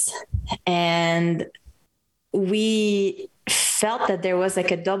submissions and we felt that there was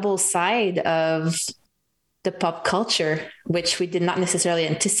like a double side of the pop culture, which we did not necessarily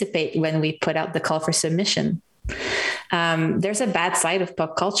anticipate when we put out the call for submission. There's a bad side of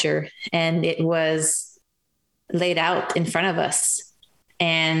pop culture and it was laid out in front of us.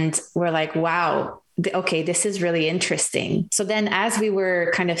 And we're like, wow, okay, this is really interesting. So then as we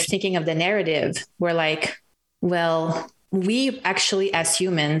were kind of thinking of the narrative, we're like, well, we actually as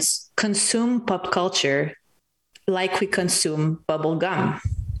humans consume pop culture like we consume bubble gum.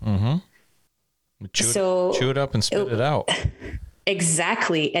 Mm-hmm. Chew it up and spit it out.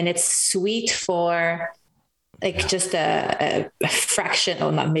 Exactly. And it's sweet for like just a fraction,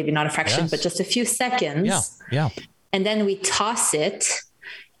 or maybe not a fraction, but just a few seconds. Yeah. And then we toss it.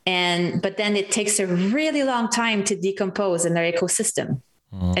 But then it takes a really long time to decompose in our ecosystem.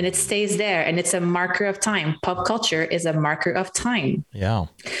 And it stays there and it's a marker of time. Pop culture is a marker of time. Yeah.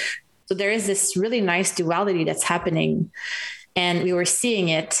 So there is this really nice duality that's happening. And we were seeing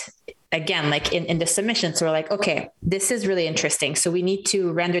it again, like in the submission. So we're like, okay, this is really interesting. So we need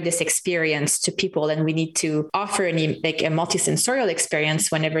to render this experience to people and we need to offer a multisensorial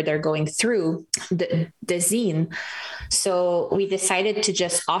experience whenever they're going through the zine. So we decided to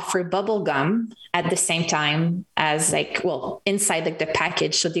just offer bubble gum at the same time as inside the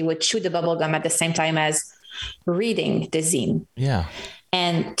package. So they would chew the bubble gum at the same time as reading the zine. Yeah.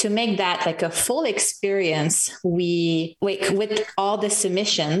 And to make that like a full experience, with all the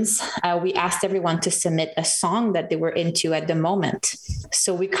submissions, we asked everyone to submit a song that they were into at the moment.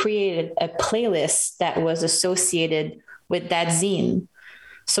 So we created a playlist that was associated with that zine.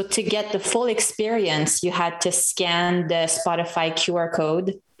 So to get the full experience, you had to scan the Spotify QR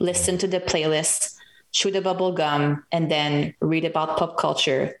code, listen to the playlist, chew the bubble gum, and then read about pop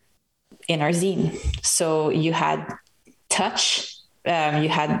culture in our zine. So you had touch. You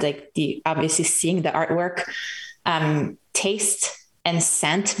had obviously seeing the artwork, taste and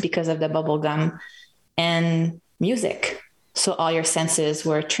scent because of the bubble gum, and music. So all your senses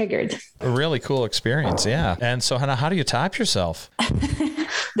were triggered. A really cool experience. Yeah. And so Hannah, how do you top yourself?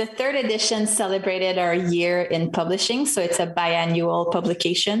 the third edition celebrated our year in publishing. So it's a biannual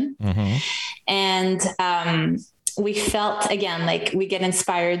publication. Mm-hmm. And we felt, again, like we get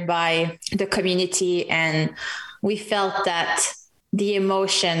inspired by the community, and we felt that the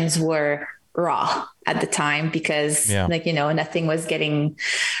emotions were raw at the time because nothing was getting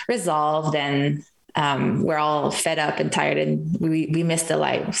resolved, and we're all fed up and tired, and we miss the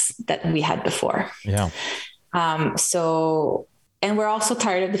lives that we had before. Yeah. And we're also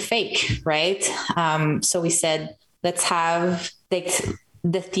tired of the fake, right? So we said, let's have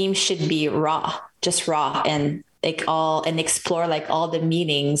the theme should be raw, just raw, and explore like all the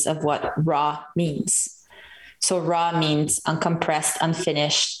meanings of what raw means. So raw means uncompressed,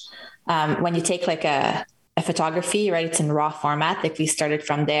 unfinished. When you take like a photography, right, it's in raw format. Like we started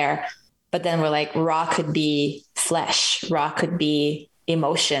from there, but then we're like, raw could be flesh, raw could be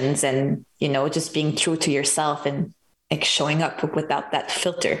emotions, and, just being true to yourself and like showing up without that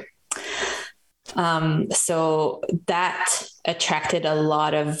filter. So that attracted a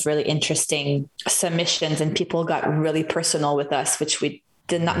lot of really interesting submissions, and people got really personal with us, which we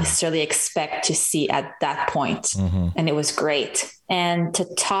did not necessarily expect to see at that point. Mm-hmm. And it was great. And to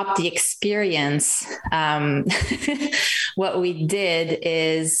top the experience, what we did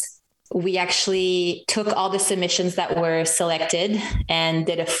is we actually took all the submissions that were selected and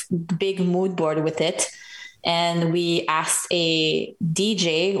did a big mood board with it. And we asked a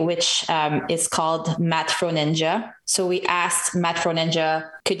DJ, which is called Matro Ninja. So we asked Matro Ninja,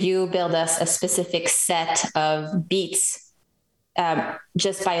 could you build us a specific set of beats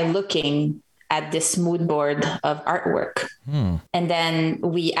just by looking at this mood board of artwork? And then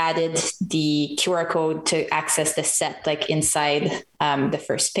we added the QR code to access the set, like inside the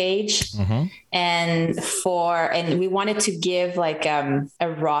first page. Mm-hmm. And we wanted to give like a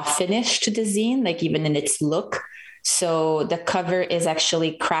raw finish to the zine, like even in its look. So the cover is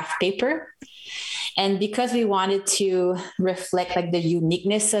actually craft paper. And because we wanted to reflect like the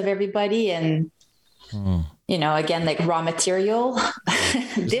uniqueness of everybody and again, like raw material,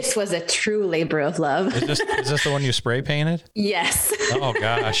 this was a true labor of love. Is this the one you spray painted? Yes. Oh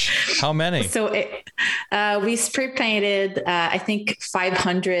gosh. How many? So we spray painted, I think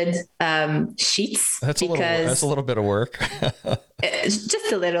 500 sheets. That's a little bit of work.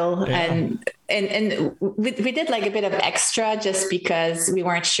 Just a little. Yeah. And we did like a bit of extra just because we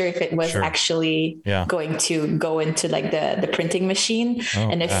weren't sure if it was actually going to go into like the printing machine.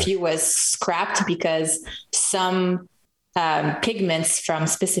 And a few was scrapped because some pigments from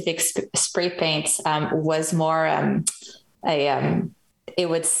specific spray paints was more it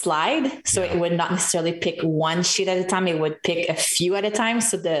would slide, so it would not necessarily pick one sheet at a time. It would pick a few at a time,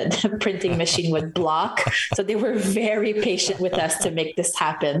 so the printing machine would block. So they were very patient with us to make this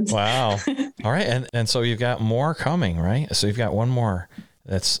happen. Wow. All right. And so you've got more coming, right? So you've got one more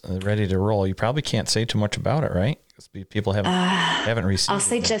that's ready to roll. You probably can't say too much about it, right? Because people haven't received I'll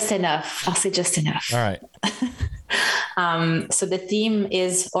say just enough. All right. So the theme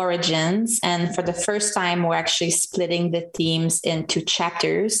is origins. And for the first time, we're actually splitting the themes into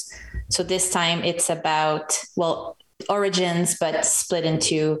chapters. So this time it's about, origins, but split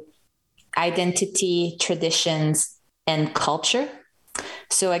into identity, traditions, and culture.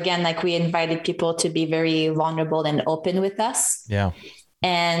 So again, like we invited people to be very vulnerable and open with us. Yeah.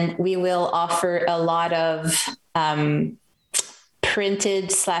 And we will offer a lot of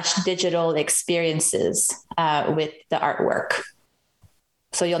printed/digital experiences with the artwork.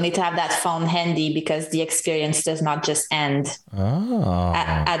 So you'll need to have that phone handy because the experience does not just end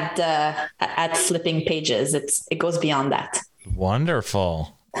at flipping pages. It goes beyond that.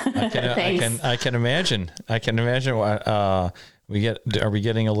 Wonderful. I can imagine. What we get. Are we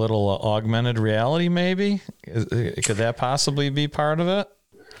getting a little augmented reality? Maybe could that possibly be part of it?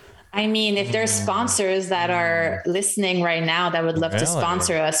 I mean, if there's sponsors that are listening right now that would love to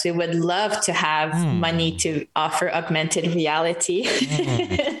sponsor us, we would love to have money to offer augmented reality.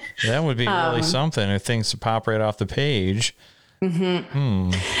 That would be really something. If things pop right off the page.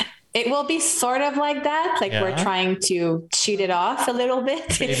 Mm-hmm. It will be sort of like that. Like we're trying to cheat it off a little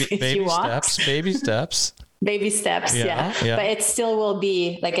bit if you want. Baby steps. Baby steps, yeah. But it still will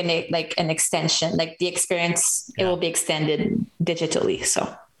be like an extension. Like the experience, it will be extended digitally.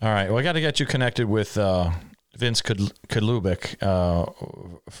 So. All right. Well, I got to get you connected with Vince Kadlubik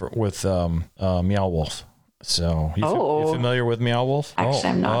with Meow Wolf. So you familiar with Meow Wolf? Actually,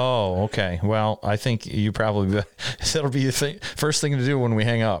 I'm not. Oh, okay. Well, I think you probably that'll be the first thing to do when we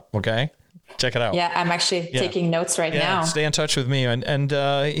hang up. Okay. Check it out. Yeah, I'm actually taking notes right now. Stay in touch with me. And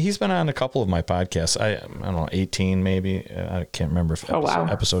he's been on a couple of my podcasts. I don't know, 18 maybe. I can't remember if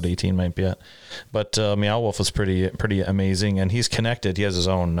episode 18 might be it. But Meow Wolf is pretty amazing. And he's connected. He has his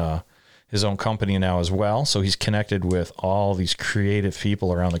own company now as well. So he's connected with all these creative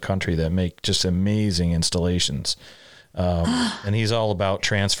people around the country that make just amazing installations. And he's all about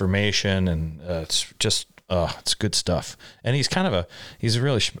transformation, and it's just it's good stuff. And he's he's a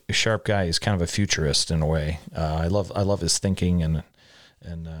really sharp guy. He's kind of a futurist in a way. I love his thinking, and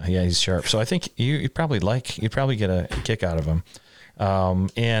he's sharp. So I think you'd probably get a kick out of him.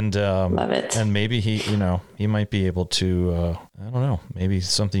 Love it. And maybe he might be able to, I don't know, maybe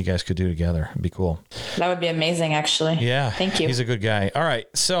something you guys could do together. It'd be cool. That would be amazing, actually. Yeah. Thank you. He's a good guy. All right.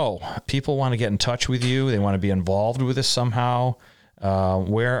 So people want to get in touch with you. They want to be involved with this somehow.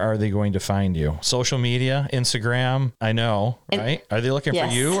 Where are they going to find you? Social media, Instagram, I know, right? Are they looking for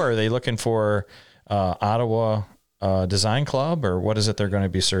you, or are they looking for, Ottawa, Design Club, or what is it they're going to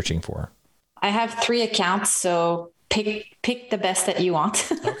be searching for? I have 3 accounts, so pick the best that you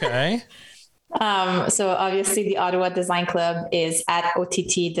want. Okay. So obviously the Ottawa Design Club is at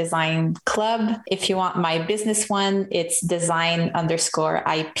OTT Design Club. If you want my business one, it's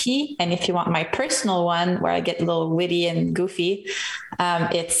design_IP. And if you want my personal one, where I get a little witty and goofy,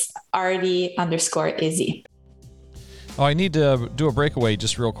 it's RD_Izzy. Oh, I need to do a breakaway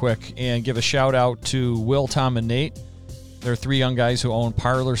just real quick and give a shout out to Will, Tom, and Nate. They're 3 young guys who own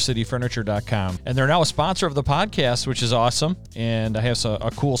ParlorCityFurniture.com. And they're now a sponsor of the podcast, which is awesome. And I have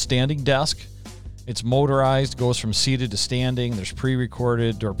a cool standing desk. It's motorized, goes from seated to standing. There's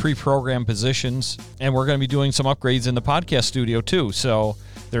pre-recorded or pre-programmed positions. And we're going to be doing some upgrades in the podcast studio too. So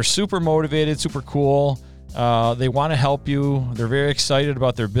they're super motivated, super cool. They want to help you. They're very excited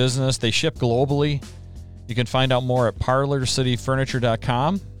about their business. They ship globally. You can find out more at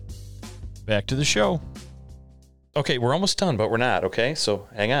ParlorCityFurniture.com. Back to the show. Okay, we're almost done, but we're not, okay? So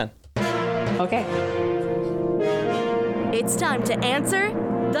hang on. Okay. It's time to answer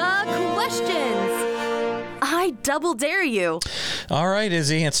the questions. I double dare you. All right,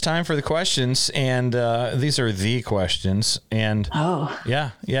 Izzy, it's time for the questions. And these are the questions. And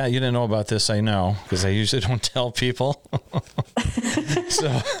yeah, you didn't know about this, I know, because I usually don't tell people.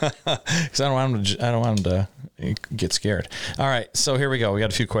 So, because I don't want them to get scared. All right, so here we go. We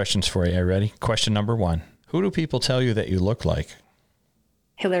got a few questions for you. Are you ready? Question number 1. Who do people tell you that you look like?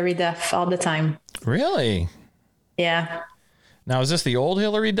 Hilary Duff all the time. Really? Yeah. Now, is this the old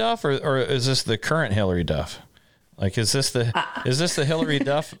Hilary Duff, or is this the current Hilary Duff? Like, is this the Hilary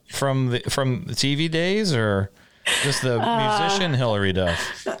Duff from the TV days, or is this the musician Hilary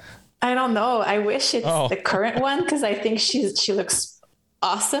Duff? I don't know. I wish it's the current one, because I think she looks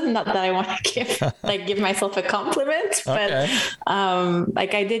awesome. Not that I want to give myself a compliment, but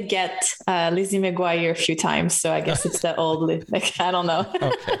I did get Lizzie McGuire a few times, so I guess it's the old. I don't know.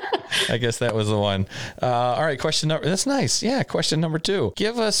 Okay, I guess that was the one. All right, that's nice. Yeah, question number 2.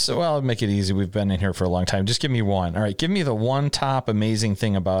 Give us. Well, make it easy. We've been in here for a long time. Just give me one. All right, give me the one top amazing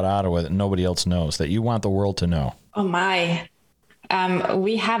thing about Ottawa that nobody else knows that you want the world to know. Oh my,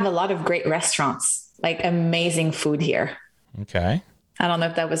 we have a lot of great restaurants, like amazing food here. Okay. I don't know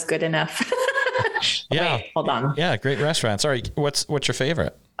if that was good enough. Yeah. Wait, hold on. Yeah, great restaurants. All right, what's your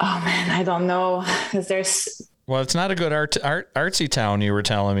favorite? Oh man, I don't know, because Well, it's not a good artsy town, you were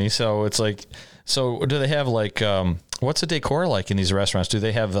telling me. So it's like, do they have like what's the decor like in these restaurants? Do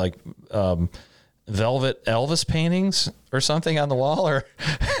they have like velvet Elvis paintings or something on the wall, or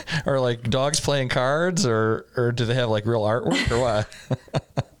like dogs playing cards, or do they have like real artwork, or what?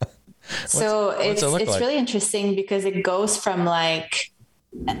 So it's really interesting, because it goes from like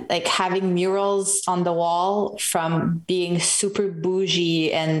having murals on the wall, from being super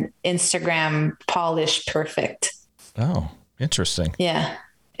bougie and Instagram polished perfect. Oh, interesting. Yeah.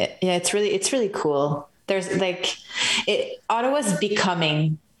 It's really cool. There's Ottawa's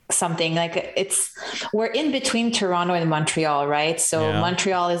becoming something like we're in between Toronto and Montreal, right? So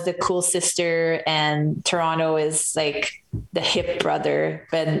Montreal is the cool sister and Toronto is like the hip brother,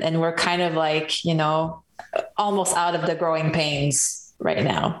 and we're kind of like, almost out of the growing pains right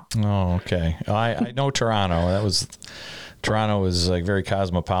now. Oh, okay. I know Toronto. Toronto is like very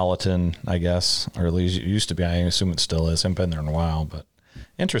cosmopolitan, I guess, or at least it used to be. I assume it still is. I haven't been there in a while, but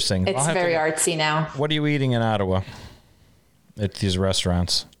interesting. It's very artsy now. What are you eating in Ottawa at these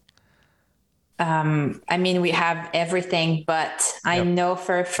restaurants? I mean, we have everything, but I know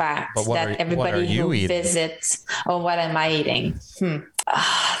for a fact that everybody who visits, what am I eating?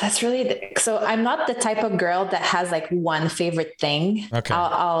 That's really so. I'm not the type of girl that has like one favorite thing. Okay.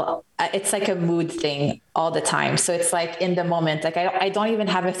 It's like a mood thing all the time. So it's like in the moment. Like I don't even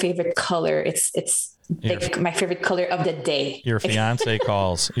have a favorite color. It's like my favorite color of the day. Your fiance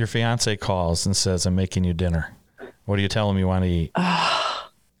calls. Your fiance calls and says, "I'm making you dinner. What do you tell him you want to eat?"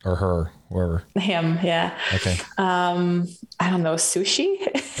 Or her, whoever. Him, yeah. Okay. I don't know, sushi.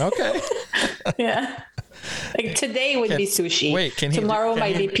 Okay. Yeah. Like today would be sushi. Wait, tomorrow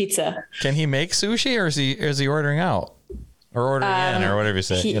might be pizza. Can he make sushi, or is he ordering out, or ordering in, or whatever you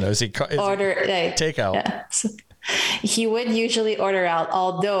say? Is he takeout? Yeah. So he would usually order out.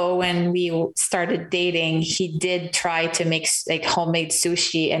 Although when we started dating, he did try to make like homemade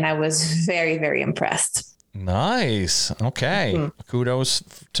sushi, and I was very, very impressed. Nice. Okay. Mm-hmm. Kudos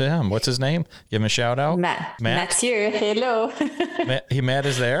to him. What's his name? Give him a shout out. Matt. Matt's here. Hello. Matt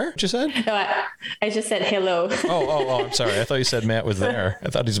is there? What you said? No, I just said hello. Oh, I'm sorry. I thought you said Matt was there. I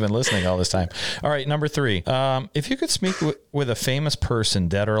thought he's been listening all this time. All right. Number 3. If you could speak with a famous person,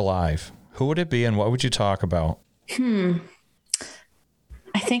 dead or alive, who would it be and what would you talk about? I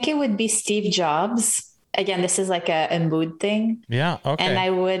think it would be Steve Jobs. Again, this is like a mood thing. Yeah. Okay. And I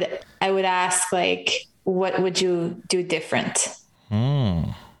would ask like, what would you do different?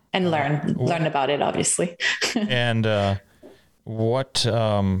 And learn about it, obviously. And what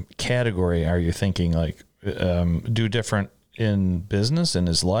category are you thinking? Like, do different in business, in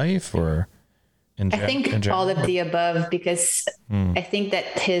his life, or in? I think all of the above, because I think that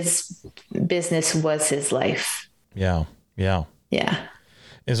his business was his life. Yeah. Yeah. Yeah.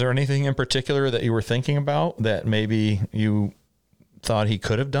 Is there anything in particular that you were thinking about that maybe you thought he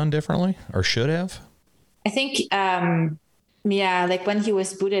could have done differently or should have? I think, like when he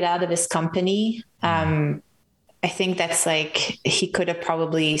was booted out of his company, I think that's like, he could have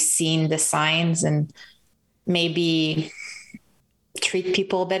probably seen the signs and maybe treat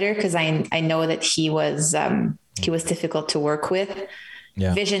people better. Cause I know that he was difficult to work with.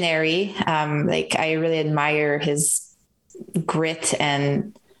 Yeah. Visionary. Like I really admire his grit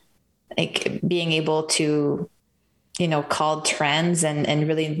and like being able to, call trends and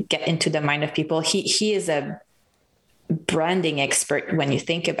really get into the mind of people. He is a branding expert when you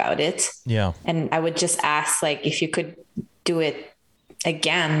think about it. Yeah. And I would just ask, like, if you could do it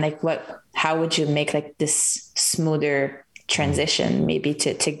again, like how would you make like this smoother transition, maybe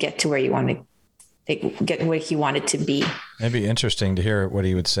to get to where you want to get where he wanted to be. It'd be interesting to hear what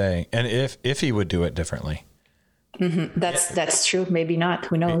he would say. And if he would do it differently. Mm-hmm. That's true. Maybe not.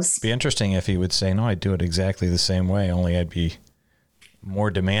 Who knows? It'd be interesting if he would say, no, I'd do it exactly the same way, only I'd be more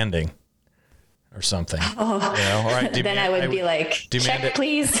demanding or something. Oh, then I would be like, check,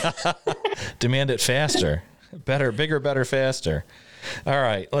 please. Demand it faster. Better, bigger, better, faster. All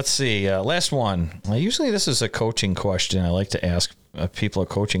right. Let's see. Last one. Usually this is a coaching question. I like to ask people a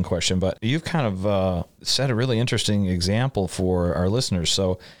coaching question, but you've kind of set a really interesting example for our listeners.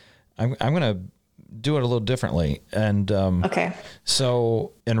 So I'm going to do it a little differently. And okay.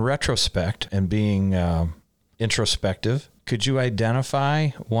 So in retrospect and being introspective, could you identify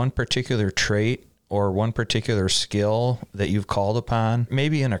one particular trait or one particular skill that you've called upon,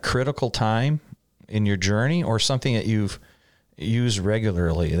 maybe in a critical time in your journey, or something that you've used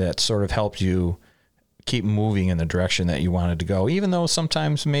regularly that sort of helped you keep moving in the direction that you wanted to go, even though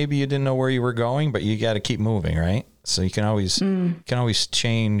sometimes maybe you didn't know where you were going, but you got to keep moving, right? So you can always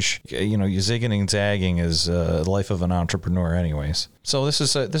change. You zigging and zagging is the life of an entrepreneur, anyways. So this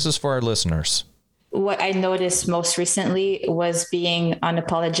is for our listeners. What I noticed most recently was being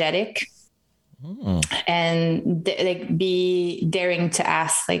unapologetic and be daring to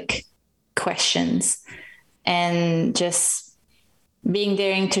ask like questions and just being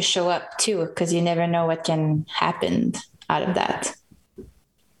daring to show up too, because you never know what can happen out of that.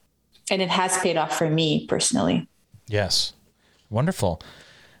 And it has paid off for me personally. Yes. Wonderful.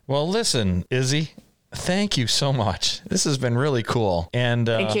 Well, listen, Izzy, thank you so much. This has been really cool. And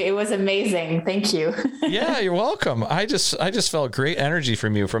thank you. It was amazing. Thank you. Yeah, you're welcome. I just felt great energy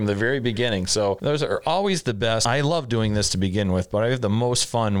from you from the very beginning. So those are always the best. I love doing this to begin with, but I have the most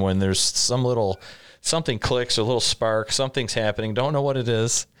fun when there's something clicks, a little spark, something's happening. Don't know what it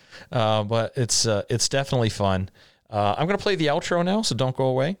is, but it's definitely fun. I'm going to play the outro now, so don't go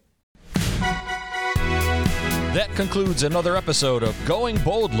away. That concludes another episode of Going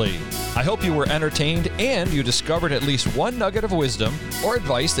Boldly. I hope you were entertained and you discovered at least one nugget of wisdom or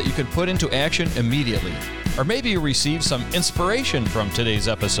advice that you can put into action immediately. Or maybe you received some inspiration from today's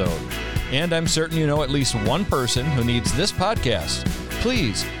episode. And I'm certain you know at least one person who needs this podcast.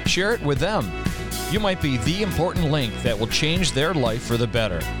 Please share it with them. You might be the important link that will change their life for the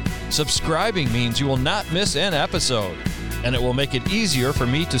better. Subscribing means you will not miss an episode. And it will make it easier for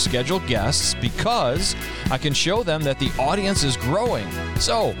me to schedule guests because I can show them that the audience is growing.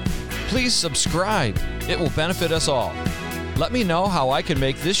 So, please subscribe. It will benefit us all. Let me know how I can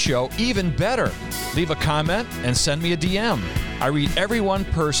make this show even better. Leave a comment and send me a DM. I read everyone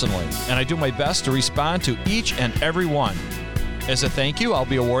personally, and I do my best to respond to each and every one. As a thank you, I'll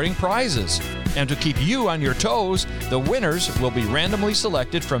be awarding prizes. And to keep you on your toes, the winners will be randomly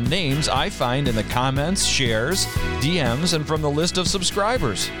selected from names I find in the comments, shares, DMs, and from the list of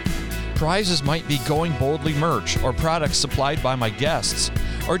subscribers. Prizes might be Going Boldly merch or products supplied by my guests,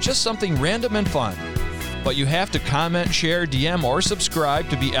 or just something random and fun. But you have to comment, share, DM, or subscribe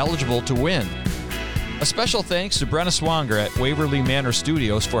to be eligible to win. A special thanks to Brenna Swanger at Waverly Manor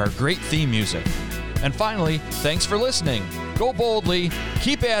Studios for our great theme music. And finally, thanks for listening. Go boldly,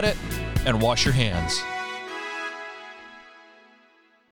 keep at it, and wash your hands.